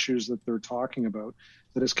set of issues that they're talking about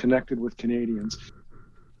that is connected with Canadians.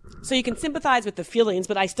 So you can sympathize with the feelings,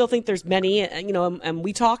 but I still think there's many, and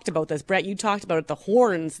we talked about this. Brett, you talked about it, the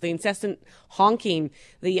horns, the incessant honking,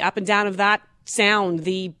 the up and down of that sound,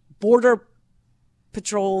 the border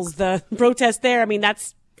patrols, the protest there. I mean,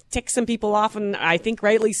 that's ticks some people off, and I think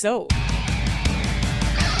rightly so.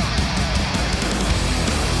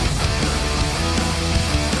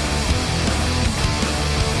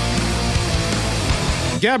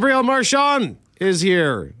 Gabrielle Marchand is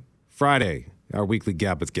here. Friday, our weekly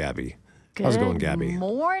Gab with Gabby. How's it going, Gabby?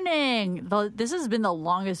 Morning. This has been the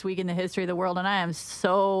longest week in the history of the world, and I am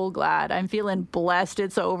so glad. I'm feeling blessed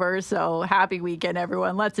it's over. So happy weekend,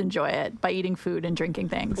 everyone. Let's enjoy it by eating food and drinking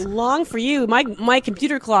things. Long for you. My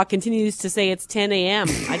computer clock continues to say it's 10 a.m.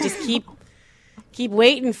 I just keep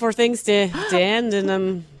waiting for things to end, and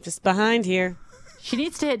I'm just behind here. She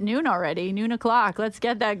needs to hit noon already, noon o'clock. Let's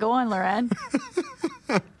get that going, Loren.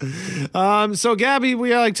 So, Gabby,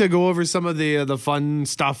 we like to go over some of the fun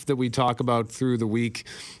stuff that we talk about through the week.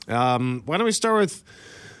 Why don't we start with,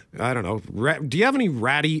 I don't know, do you have any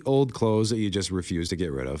ratty old clothes that you just refuse to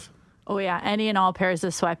get rid of? Oh, yeah. Any and all pairs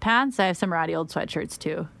of sweatpants. I have some ratty old sweatshirts,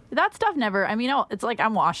 too. That stuff never, it's like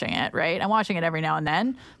I'm washing it, right? I'm washing it every now and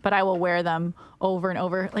then, but I will wear them over and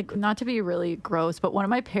over. Like, not to be really gross, but one of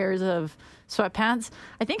my pairs of sweatpants,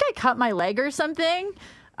 I think I cut my leg or something.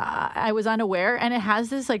 I was unaware, and it has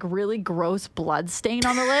this like really gross blood stain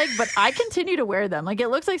on the leg, but I continue to wear them. Like, it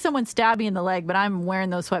looks like someone stabbed me in the leg, but I'm wearing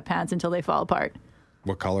those sweatpants until they fall apart.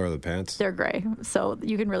 What color are the pants? They're gray, so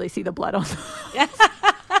you can really see the blood on them.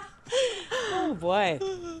 Oh, boy.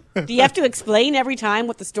 Do you have to explain every time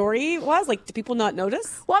what the story was? Like, do people not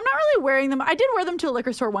notice? Well, I'm not really wearing them. I did wear them to a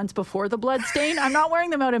liquor store once before the blood stain. I'm not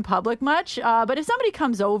wearing them out in public much. But if somebody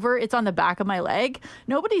comes over, it's on the back of my leg.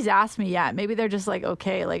 Nobody's asked me yet. Maybe they're just like,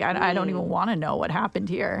 okay, like I don't even want to know what happened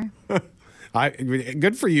here.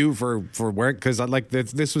 Good for you for wearing, because like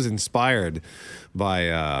this was inspired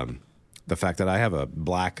by the fact that I have a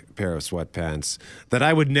black pair of sweatpants that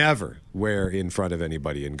I would never wear in front of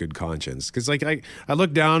anybody in good conscience. Because like I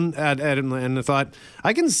looked down at it and I thought,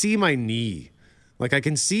 I can see my knee. Like, I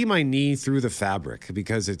can see my knee through the fabric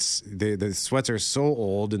because the sweats are so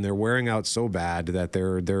old and they're wearing out so bad that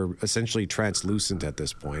they're essentially translucent at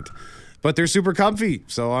this point. But they're super comfy,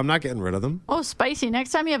 so I'm not getting rid of them. Oh, spicy.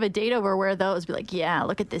 Next time you have a date over, wear those. Be like, yeah,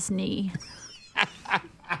 look at this knee.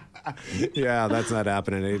 Yeah, that's not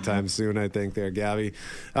happening anytime soon, I think, there, Gabby.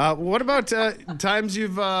 What about times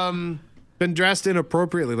you've been dressed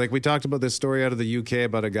inappropriately? Like, we talked about this story out of the UK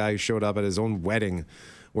about a guy who showed up at his own wedding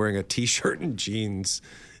wearing a T-shirt and jeans.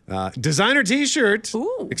 Designer T-shirt.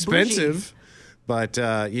 Ooh, expensive. Bougie.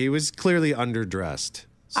 But he was clearly underdressed.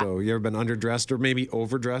 So you ever been underdressed or maybe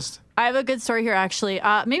overdressed? I have a good story here, actually.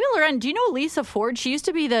 Maybe, Loren, do you know Lisa Ford? She used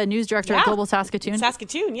to be the news director at Global Saskatoon.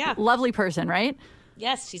 Saskatoon, yeah. Lovely person, right?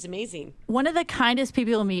 Yes, she's amazing. One of the kindest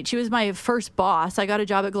people you'll meet. She was my first boss. I got a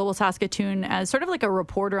job at Global Saskatoon as sort of like a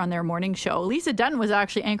reporter on their morning show. Lisa Dunn was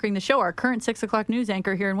actually anchoring the show, our current 6 o'clock news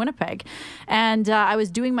anchor here in Winnipeg. And I was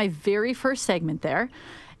doing my very first segment there.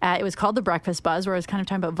 It was called The Breakfast Buzz, where I was kind of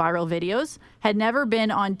talking about viral videos. Had never been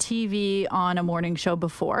on TV on a morning show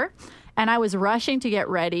before. And I was rushing to get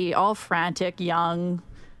ready, all frantic, young,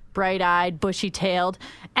 bright-eyed, bushy-tailed.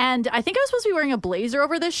 And I think I was supposed to be wearing a blazer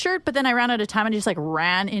over this shirt, but then I ran out of time and just like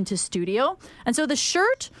ran into studio. And so the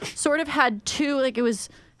shirt sort of had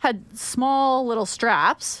had small little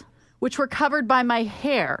straps, which were covered by my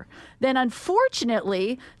hair. Then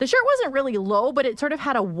unfortunately, the shirt wasn't really low, but it sort of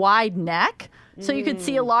had a wide neck. So you could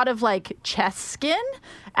see a lot of like chest skin,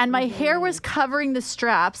 and my hair was covering the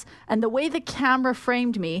straps. And the way the camera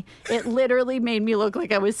framed me, it literally made me look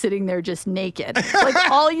like I was sitting there just naked. Like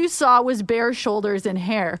all you saw was bare shoulders and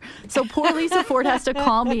hair. So poor Lisa Ford has to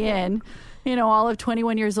call me in, all of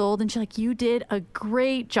 21 years old. And she's like, you did a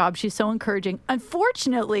great job. She's so encouraging.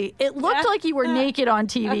 Unfortunately, it looked like you were naked on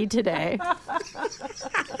TV today.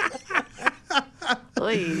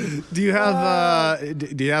 Do you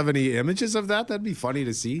have any images of that? That'd be funny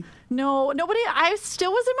to see. No, nobody. I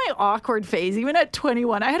still was in my awkward phase. Even at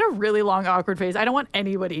 21, I had a really long awkward phase. I don't want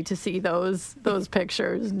anybody to see those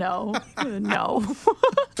pictures. No.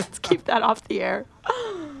 Let's keep that off the air.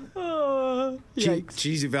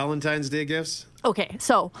 Cheesy Valentine's Day gifts. Okay,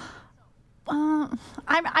 so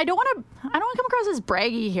I don't want to come across as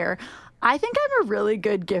braggy here. I think I'm a really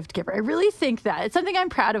good gift giver. I really think that. It's something I'm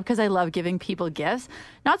proud of because I love giving people gifts.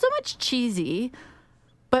 Not so much cheesy,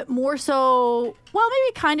 but more so, well,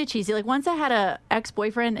 maybe kind of cheesy. Like once I had a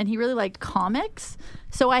ex-boyfriend and he really liked comics.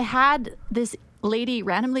 So I had this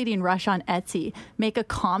random lady in Rush on Etsy make a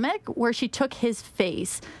comic where she took his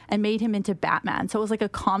face and made him into Batman. So it was like a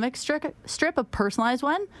comic strip, a personalized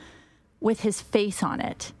one with his face on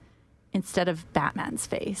it instead of Batman's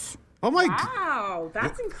face. Oh my! Wow,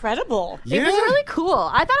 that's incredible. Yeah. It was really cool.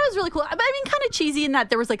 I thought it was really cool. I mean, kind of cheesy in that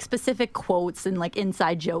there was like specific quotes and like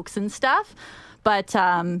inside jokes and stuff. But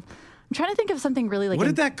I'm trying to think of something really like. What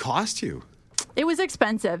did that cost you? It was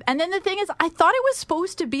expensive. And then the thing is, I thought it was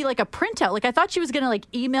supposed to be like a printout. Like I thought she was going to like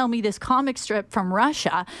email me this comic strip from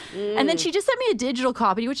Russia. And then she just sent me a digital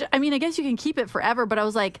copy, which I mean, I guess you can keep it forever. But I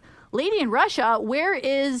was like, lady in Russia, where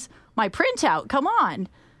is my printout? Come on.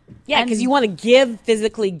 Yeah, because you want to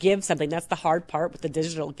physically give something. That's the hard part with the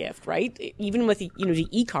digital gift, right? Even with the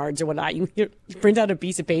e-cards or whatnot, you print out a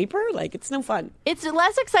piece of paper. Like, it's no fun. It's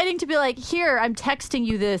less exciting to be like, here, I'm texting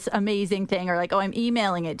you this amazing thing, or like, oh, I'm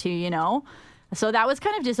emailing it to you, So that was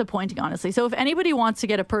kind of disappointing, honestly. So if anybody wants to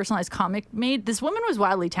get a personalized comic made, this woman was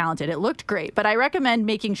wildly talented. It looked great, but I recommend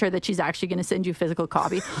making sure that she's actually going to send you a physical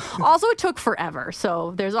copy. Also, it took forever,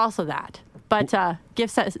 so there's also that. But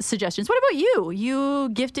gift suggestions. What about you? You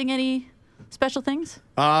gifting any special things?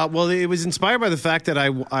 Well, it was inspired by the fact that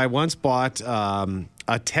I once bought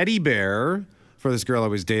a teddy bear for this girl I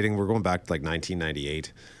was dating. We're going back to like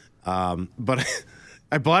 1998. But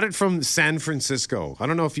I bought it from San Francisco. I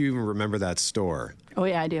don't know if you even remember that store. Oh,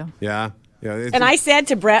 yeah, I do. Yeah? Yeah, and I said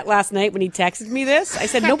to Brett last night when he texted me this, I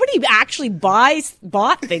said, nobody actually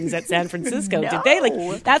bought things at San Francisco, did they?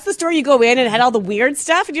 Like, that's the store you go in and it had all the weird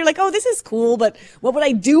stuff, and you're like, oh, this is cool, but what would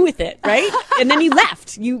I do with it, right? And then you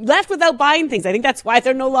left. You left without buying things. I think that's why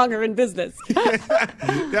they're no longer in business. Yeah,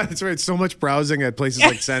 that's right. So much browsing at places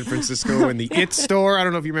like San Francisco and the It store. I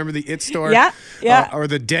don't know if you remember the It store. Yeah. Or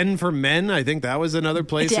the Den for Men. I think that was another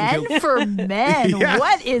place. Den for Men? Yeah.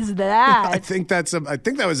 What is that? I think that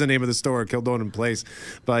was the name of the store. Kildonan Place.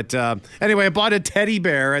 But anyway, I bought a teddy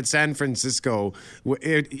bear at San Francisco.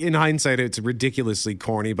 In hindsight, it's ridiculously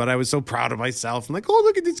corny, but I was so proud of myself. I'm like, oh,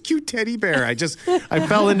 look at this cute teddy bear. I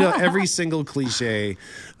fell into every single cliche.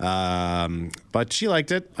 But she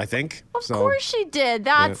liked it, I think. Of course she did.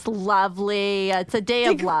 That's lovely. It's a day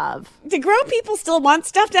of love. Do grown people still want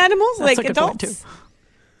stuffed animals like adults?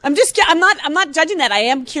 I'm not judging that. I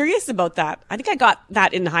am curious about that. I think I got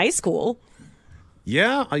that in high school.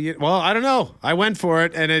 Yeah, well, I don't know. I went for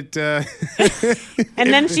it, and it...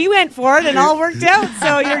 and then she went for it, and all worked out,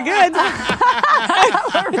 so you're good.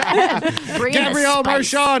 Gabrielle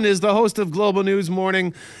Marchand is the host of Global News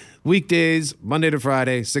Morning, weekdays, Monday to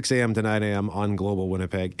Friday, 6 a.m. to 9 a.m. on Global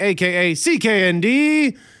Winnipeg, a.k.a.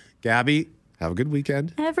 CKND. Gabby, have a good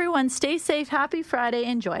weekend. Everyone, stay safe. Happy Friday.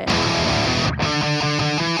 Enjoy it.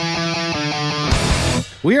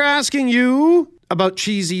 We are asking you about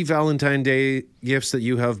cheesy Valentine's Day gifts that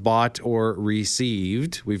you have bought or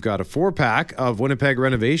received. We've got a 4-pack of Winnipeg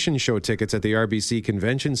Renovation Show tickets at the RBC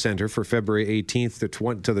Convention Center for February 18th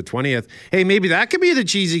to the 20th. Hey, maybe that could be the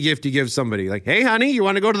cheesy gift you give somebody. Like, hey, honey, you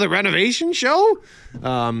want to go to the renovation show?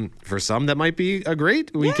 For some, that might be a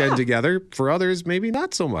great weekend together. For others, maybe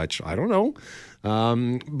not so much. I don't know.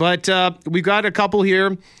 But we've got a couple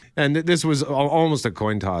here, and this was almost a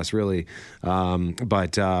coin toss, really.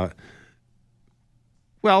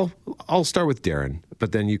 Well, I'll start with Darren,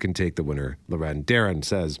 but then you can take the winner, Loren. Darren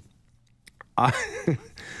says, I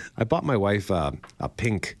bought my wife a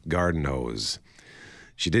pink garden hose.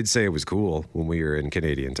 She did say it was cool when we were in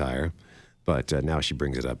Canadian Tire, but now she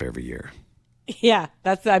brings it up every year. Yeah,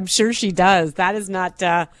 I'm sure she does. That is not,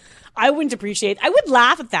 I wouldn't appreciate, I would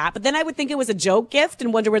laugh at that, but then I would think it was a joke gift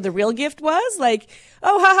and wonder where the real gift was. Like,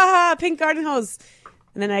 oh, ha, ha, ha, pink garden hose.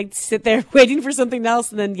 And then I'd sit there waiting for something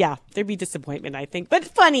else, and then, there'd be disappointment, I think. But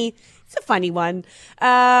funny. It's a funny one.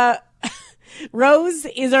 Rose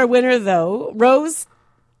is our winner, though. Rose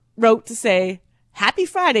wrote to say, Happy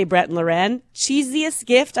Friday, Brett and Loren. Cheesiest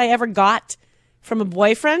gift I ever got from a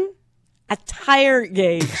boyfriend? A tire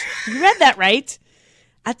gauge. You read that right?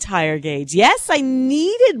 A tire gauge. Yes, I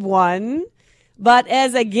needed one, but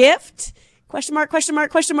as a gift... Question mark, question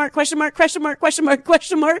mark, question mark, question mark, question mark, question mark,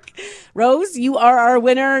 question mark. Rose, you are our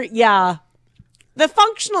winner. Yeah. The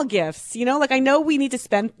functional gifts, like I know we need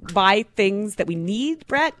to buy things that we need,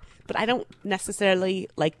 Brett, but I don't necessarily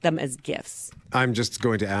like them as gifts. I'm just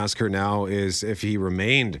going to ask her now is if he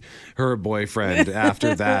remained her boyfriend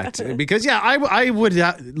after that. Because, I would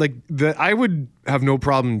I would have no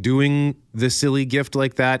problem doing the silly gift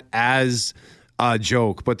like that as a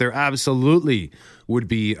joke, but there absolutely would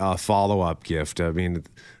be a follow-up gift. I mean,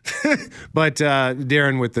 but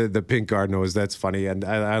Darren with the pink garden hose, that's funny. And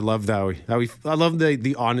I love I love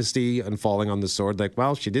the honesty and falling on the sword. Like,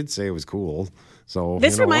 well, she did say it was cool. So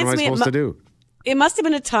this reminds what am I supposed to do? It must have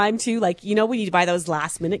been a time too, like, when you buy those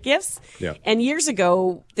last minute gifts. Yeah. And years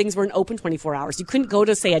ago, things weren't open 24 hours. You couldn't go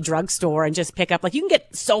to, say, a drugstore and just pick up, like, you can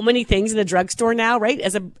get so many things in a drugstore now, right?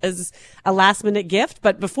 As a last minute gift.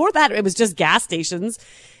 But before that, it was just gas stations.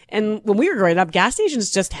 And when we were growing up, gas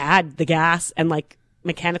stations just had the gas and like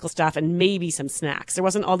mechanical stuff and maybe some snacks. There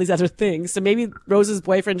wasn't all these other things. So maybe Rose's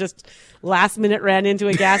boyfriend just last minute ran into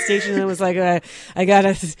a gas station and was like, I got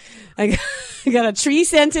a tree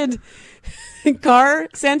scented car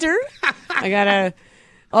center. I got a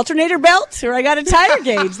alternator belt, or I got a tire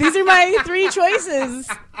gauge. These are my 3 choices.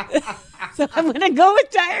 So I'm going to go with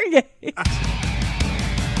tire gauge.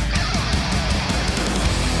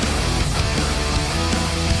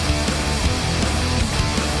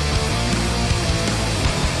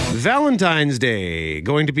 Valentine's Day.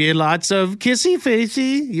 Going to be lots of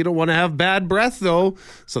kissy-facey. You don't want to have bad breath, though.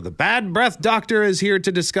 So the bad breath doctor is here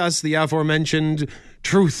to discuss the aforementioned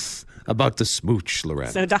truth about the smooch,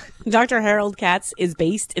 Lorraine. So Dr. Harold Katz is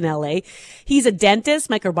based in LA. He's a dentist,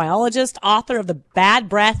 microbiologist, author of the Bad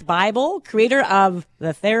Breath Bible, creator of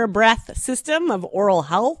the TheraBreath system of oral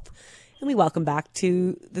health. And we welcome back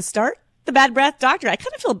to the start, the Bad Breath Doctor. I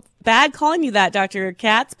kind of feel bad calling you that, Dr.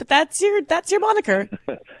 Katz, but that's your moniker.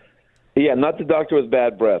 Yeah, not the doctor with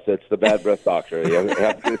bad breath. It's the bad breath doctor. Yeah, we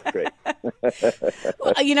have to get it straight.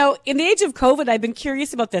 Well, in the age of COVID, I've been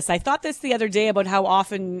curious about this. I thought this the other day about how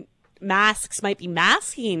often masks might be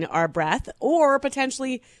masking our breath or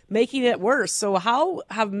potentially making it worse. So how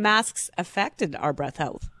have masks affected our breath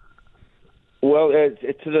health? Well,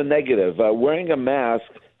 it's to the negative. Wearing a mask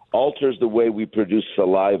alters the way we produce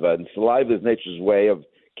saliva, and saliva is nature's way of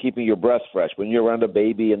keeping your breath fresh. When you're around a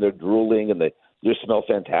baby and they're drooling and they just smell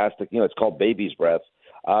fantastic, it's called baby's breath.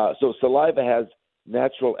 So saliva has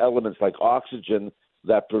natural elements like oxygen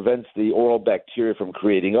that prevents the oral bacteria from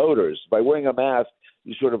creating odors. By wearing a mask,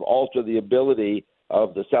 you sort of alter the ability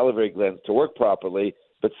of the salivary glands to work properly.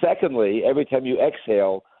 But secondly, every time you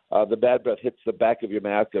exhale, the bad breath hits the back of your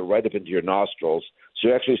mask and right up into your nostrils. So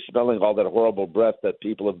you're actually smelling all that horrible breath that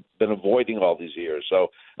people have been avoiding all these years. So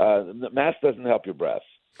the mask doesn't help your breath.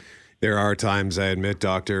 There are times, I admit,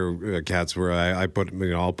 Dr. Katz, where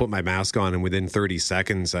I'll put my mask on, and within 30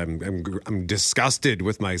 seconds, I'm disgusted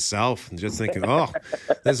with myself, and just thinking, oh,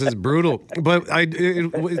 this is brutal. But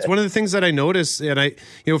it's one of the things that I notice, and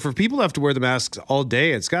for people who have to wear the masks all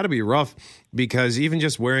day, it's got to be rough, because even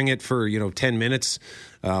just wearing it for 10 minutes,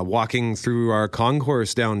 walking through our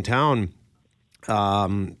concourse downtown,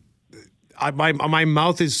 my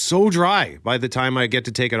mouth is so dry by the time I get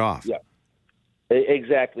to take it off. Yeah.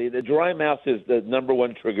 Exactly. The dry mouth is the number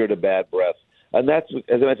one trigger to bad breath. And that's,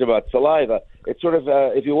 as I mentioned about saliva, it's sort of,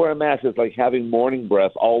 if you wear a mask, it's like having morning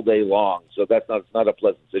breath all day long. So that's not a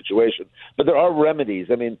pleasant situation. But there are remedies.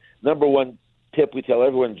 I mean, number one tip we tell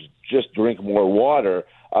everyone is just drink more water,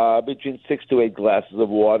 between 6 to 8 glasses of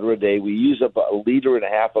water a day. We use about 1.5 liters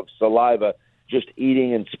of saliva just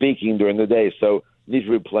eating and speaking during the day. So you need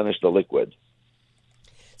to replenish the liquid.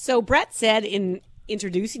 So Brett said in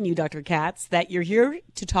introducing you, Dr. Katz, that you're here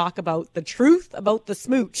to talk about the truth about the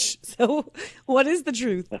smooch. So what is the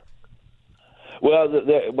truth? Well,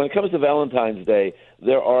 when it comes to Valentine's Day,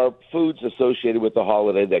 there are foods associated with the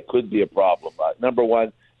holiday that could be a problem. Number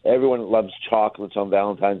one, everyone loves chocolates on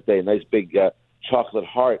Valentine's Day. A nice big chocolate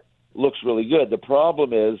heart looks really good. The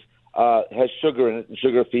problem is it has sugar in it, and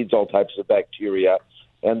sugar feeds all types of bacteria.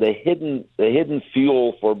 And the hidden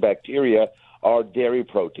fuel for bacteria are dairy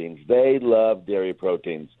proteins. They love dairy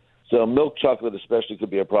proteins. So milk chocolate especially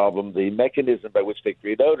could be a problem. The mechanism by which they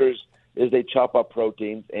create odors is they chop up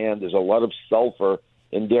proteins, and there's a lot of sulfur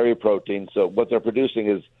in dairy proteins. So what they're producing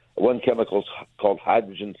is one chemical called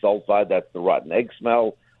hydrogen sulfide. That's the rotten egg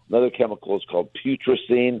smell. Another chemical is called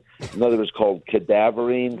putrescine. Another is called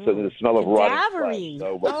cadaverine. So the smell of rotten flesh.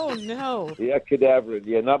 So, oh, no. Yeah, cadaverine.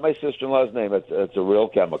 Yeah, not my sister-in-law's name. It's a real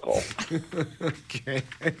chemical. Okay.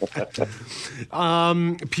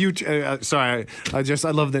 Sorry,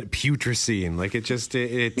 I love that putrescine. Like it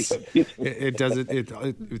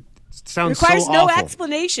sounds requires so no awful.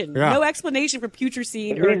 Explanation. Yeah. No explanation for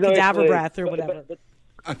putrescine or cadaver breath or whatever.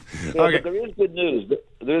 But there is good news.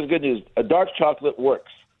 There is good news. A dark chocolate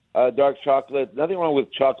works. Dark chocolate, nothing wrong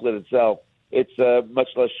with chocolate itself. It's much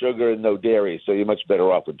less sugar and no dairy, so you're much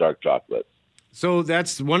better off with dark chocolate. So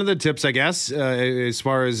that's one of the tips, I guess, as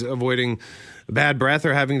far as avoiding bad breath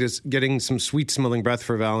or getting some sweet-smelling breath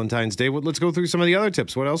for Valentine's Day. Let's go through some of the other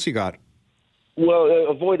tips. What else you got? Well,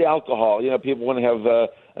 avoid alcohol. People want to have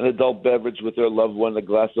an adult beverage with their loved one, a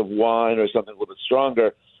glass of wine or something a little bit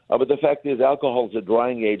stronger. But the fact is, alcohol is a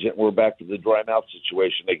drying agent. We're back to the dry mouth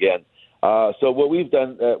situation again. So what we've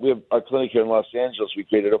done, we have our clinic here in Los Angeles. We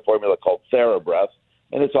created a formula called TheraBreath,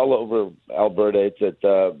 and it's all over Alberta. It's at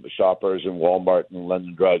Shoppers and Walmart and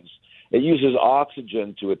London Drugs. It uses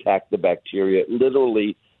oxygen to attack the bacteria. It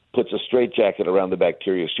literally puts a straitjacket around the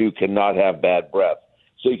bacteria so you cannot have bad breath.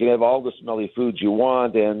 So you can have all the smelly foods you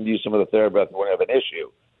want and use some of the TheraBreath and won't have an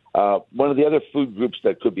issue. One of the other food groups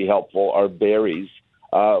that could be helpful are berries.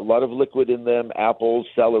 A lot of liquid in them, apples,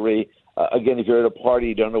 celery. Again, if you're at a party,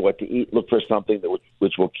 you don't know what to eat, look for something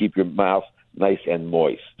which will keep your mouth nice and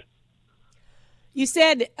moist. You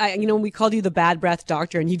said, we called you the bad breath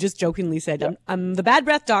doctor, and you just jokingly said, I'm the bad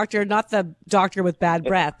breath doctor, not the doctor with bad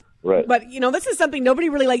breath. Right. But, this is something nobody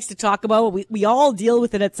really likes to talk about. We all deal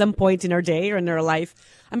with it at some point in our day or in our life.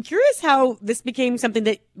 I'm curious how this became something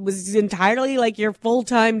that was entirely like your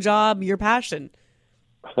full-time job, your passion.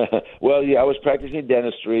 Well, yeah, I was practicing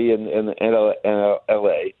dentistry in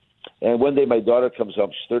L.A., and one day my daughter comes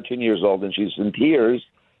home. She's 13 years old, and she's in tears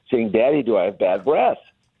saying, "Daddy, do I have bad breath?"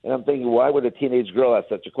 And I'm thinking, why would a teenage girl ask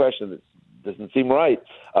such a question? It doesn't seem right.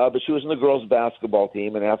 But she was in the girls' basketball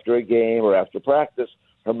team, and after a game or after practice,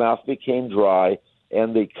 her mouth became dry,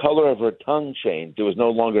 and the color of her tongue changed. It was no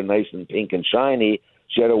longer nice and pink and shiny.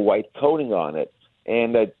 She had a white coating on it.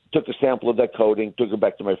 And I took a sample of that coating, took it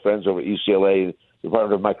back to my friends over at UCLA,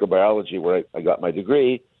 Department of Microbiology, where I got my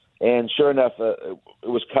degree. And sure enough, it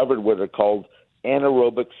was covered with what are called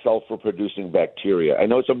anaerobic sulfur-producing bacteria. I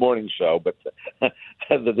know it's a morning show, but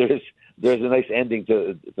there's a nice ending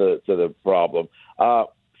to the problem.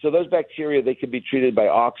 So those bacteria, they can be treated by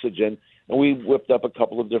oxygen, and we whipped up a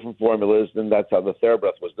couple of different formulas, and that's how the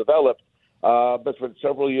TheraBreath was developed. But for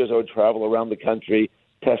several years, I would travel around the country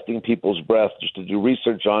testing people's breath just to do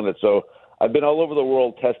research on it. So I've been all over the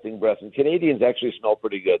world testing breath, and Canadians actually smell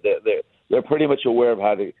pretty good. They're pretty much aware of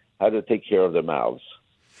how to take care of their mouths.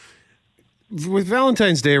 With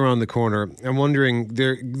Valentine's Day around the corner, I'm wondering,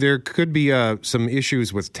 there could be some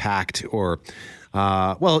issues with tact or,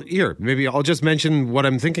 here, maybe I'll just mention what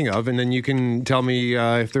I'm thinking of, and then you can tell me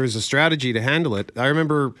if there's a strategy to handle it. I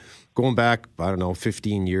remember going back,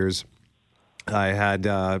 15 years, I had,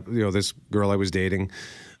 this girl I was dating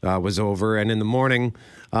was over, and in the morning,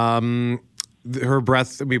 her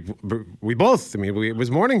breath, we both, it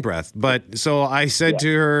was morning breath. But so I said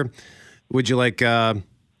to her, would you like a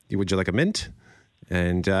mint?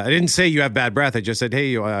 And I didn't say you have bad breath. I just said,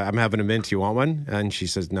 hey, I'm having a mint. You want one? And she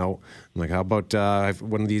says, no. I'm like, how about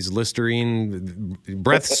one of these Listerine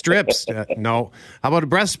breath strips? No. How about a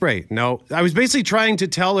breath spray? No. I was basically trying to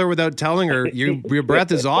tell her without telling her, your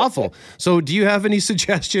breath is awful. So do you have any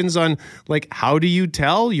suggestions on, how do you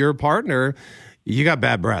tell your partner you got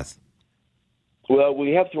bad breath? Well,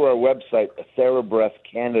 we have through our website,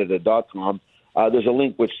 TheraBreathCanada.com, there's a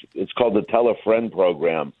link which it's called the Tell a Friend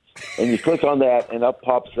program. And you click on that, and up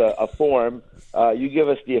pops a form. You give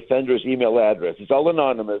us the offender's email address. It's all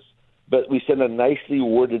anonymous, but we send a nicely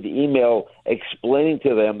worded email explaining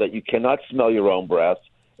to them that you cannot smell your own breath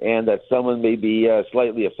and that someone may be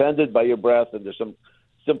slightly offended by your breath, and there's some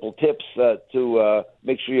simple tips to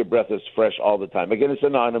make sure your breath is fresh all the time. Again, it's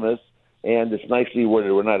anonymous, and it's nicely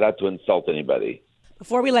worded. We're not out to insult anybody.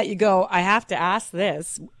 Before we let you go, I have to ask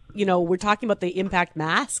this. We're talking about the impact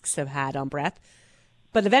masks have had on breath.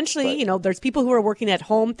 But eventually, there's people who are working at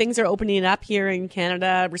home. Things are opening up here in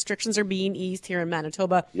Canada. Restrictions are being eased here in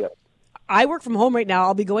Manitoba. Yep. I work from home right now.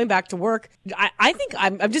 I'll be going back to work. I think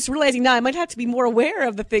I'm just realizing now I might have to be more aware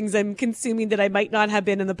of the things I'm consuming that I might not have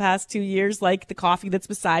been in the past 2 years, like the coffee that's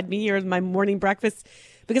beside me or my morning breakfast,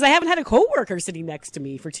 because I haven't had a coworker sitting next to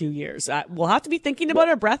me for 2 years. We'll have to be thinking about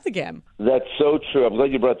our breath again. That's so true. I'm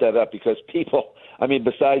glad you brought that up because people,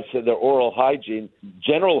 besides their oral hygiene,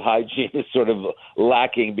 general hygiene is sort of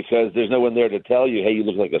lacking because there's no one there to tell you, hey, you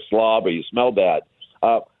look like a slob or you smell bad.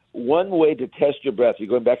 One way to test your breath, you're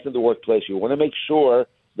going back to the workplace, you want to make sure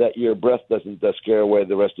that your breath doesn't scare away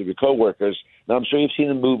the rest of your coworkers. Now, I'm sure you've seen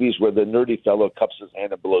in movies where the nerdy fellow cups his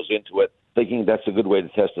hand and blows into it, thinking that's a good way to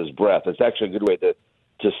test his breath. It's actually a good way to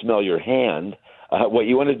smell your hand. What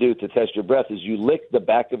you want to do to test your breath is you lick the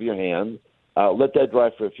back of your hand, let that dry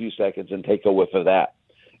for a few seconds, and take a whiff of that.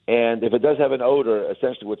 And if it does have an odor,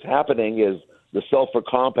 essentially what's happening is the sulfur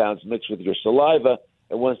compounds mix with your saliva,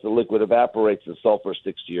 and once the liquid evaporates, the sulfur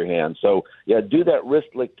sticks to your hand. So, do that wrist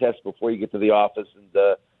lick test before you get to the office, and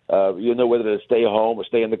you'll know whether to stay home or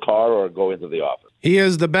stay in the car or go into the office. He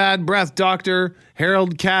is the bad breath doctor,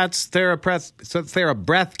 Harold Katz,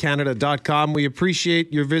 TheraBreathCanada.com. We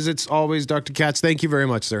appreciate your visits always, Dr. Katz. Thank you very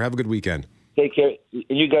much, sir. Have a good weekend. Take care.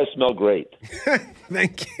 You guys smell great.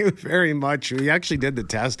 Thank you very much. We actually did the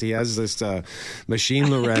test. He has this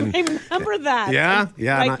machine, Loren. I remember that. Yeah?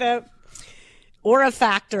 Yeah. Like the Aura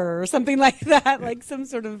Factor or something like that, like some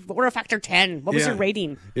sort of Aura Factor 10. What was your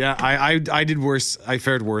rating? Yeah, I did worse. I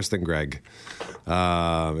fared worse than Greg.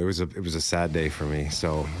 It was a sad day for me,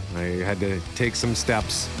 so I had to take some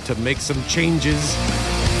steps to make some changes.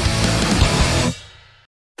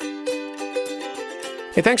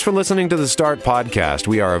 Hey, thanks for listening to the Start Podcast.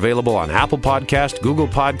 We are available on Apple Podcast, Google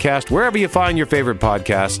Podcast, wherever you find your favorite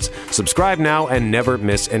podcasts. Subscribe now and never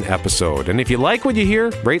miss an episode. And if you like what you hear,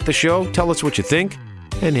 rate the show, tell us what you think,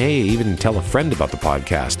 and hey, even tell a friend about the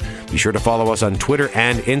podcast. Be sure to follow us on Twitter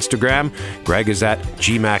and Instagram. Greg is at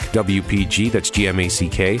GMACWPG, that's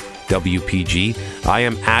GMACK WPG. I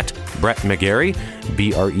am at Brett McGarry,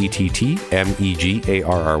 BRETTMEGARRY.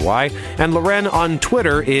 And Loren on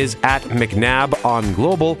Twitter is at McNabb on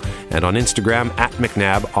Global, and on Instagram at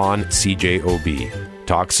McNabb on CJOB.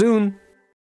 Talk soon.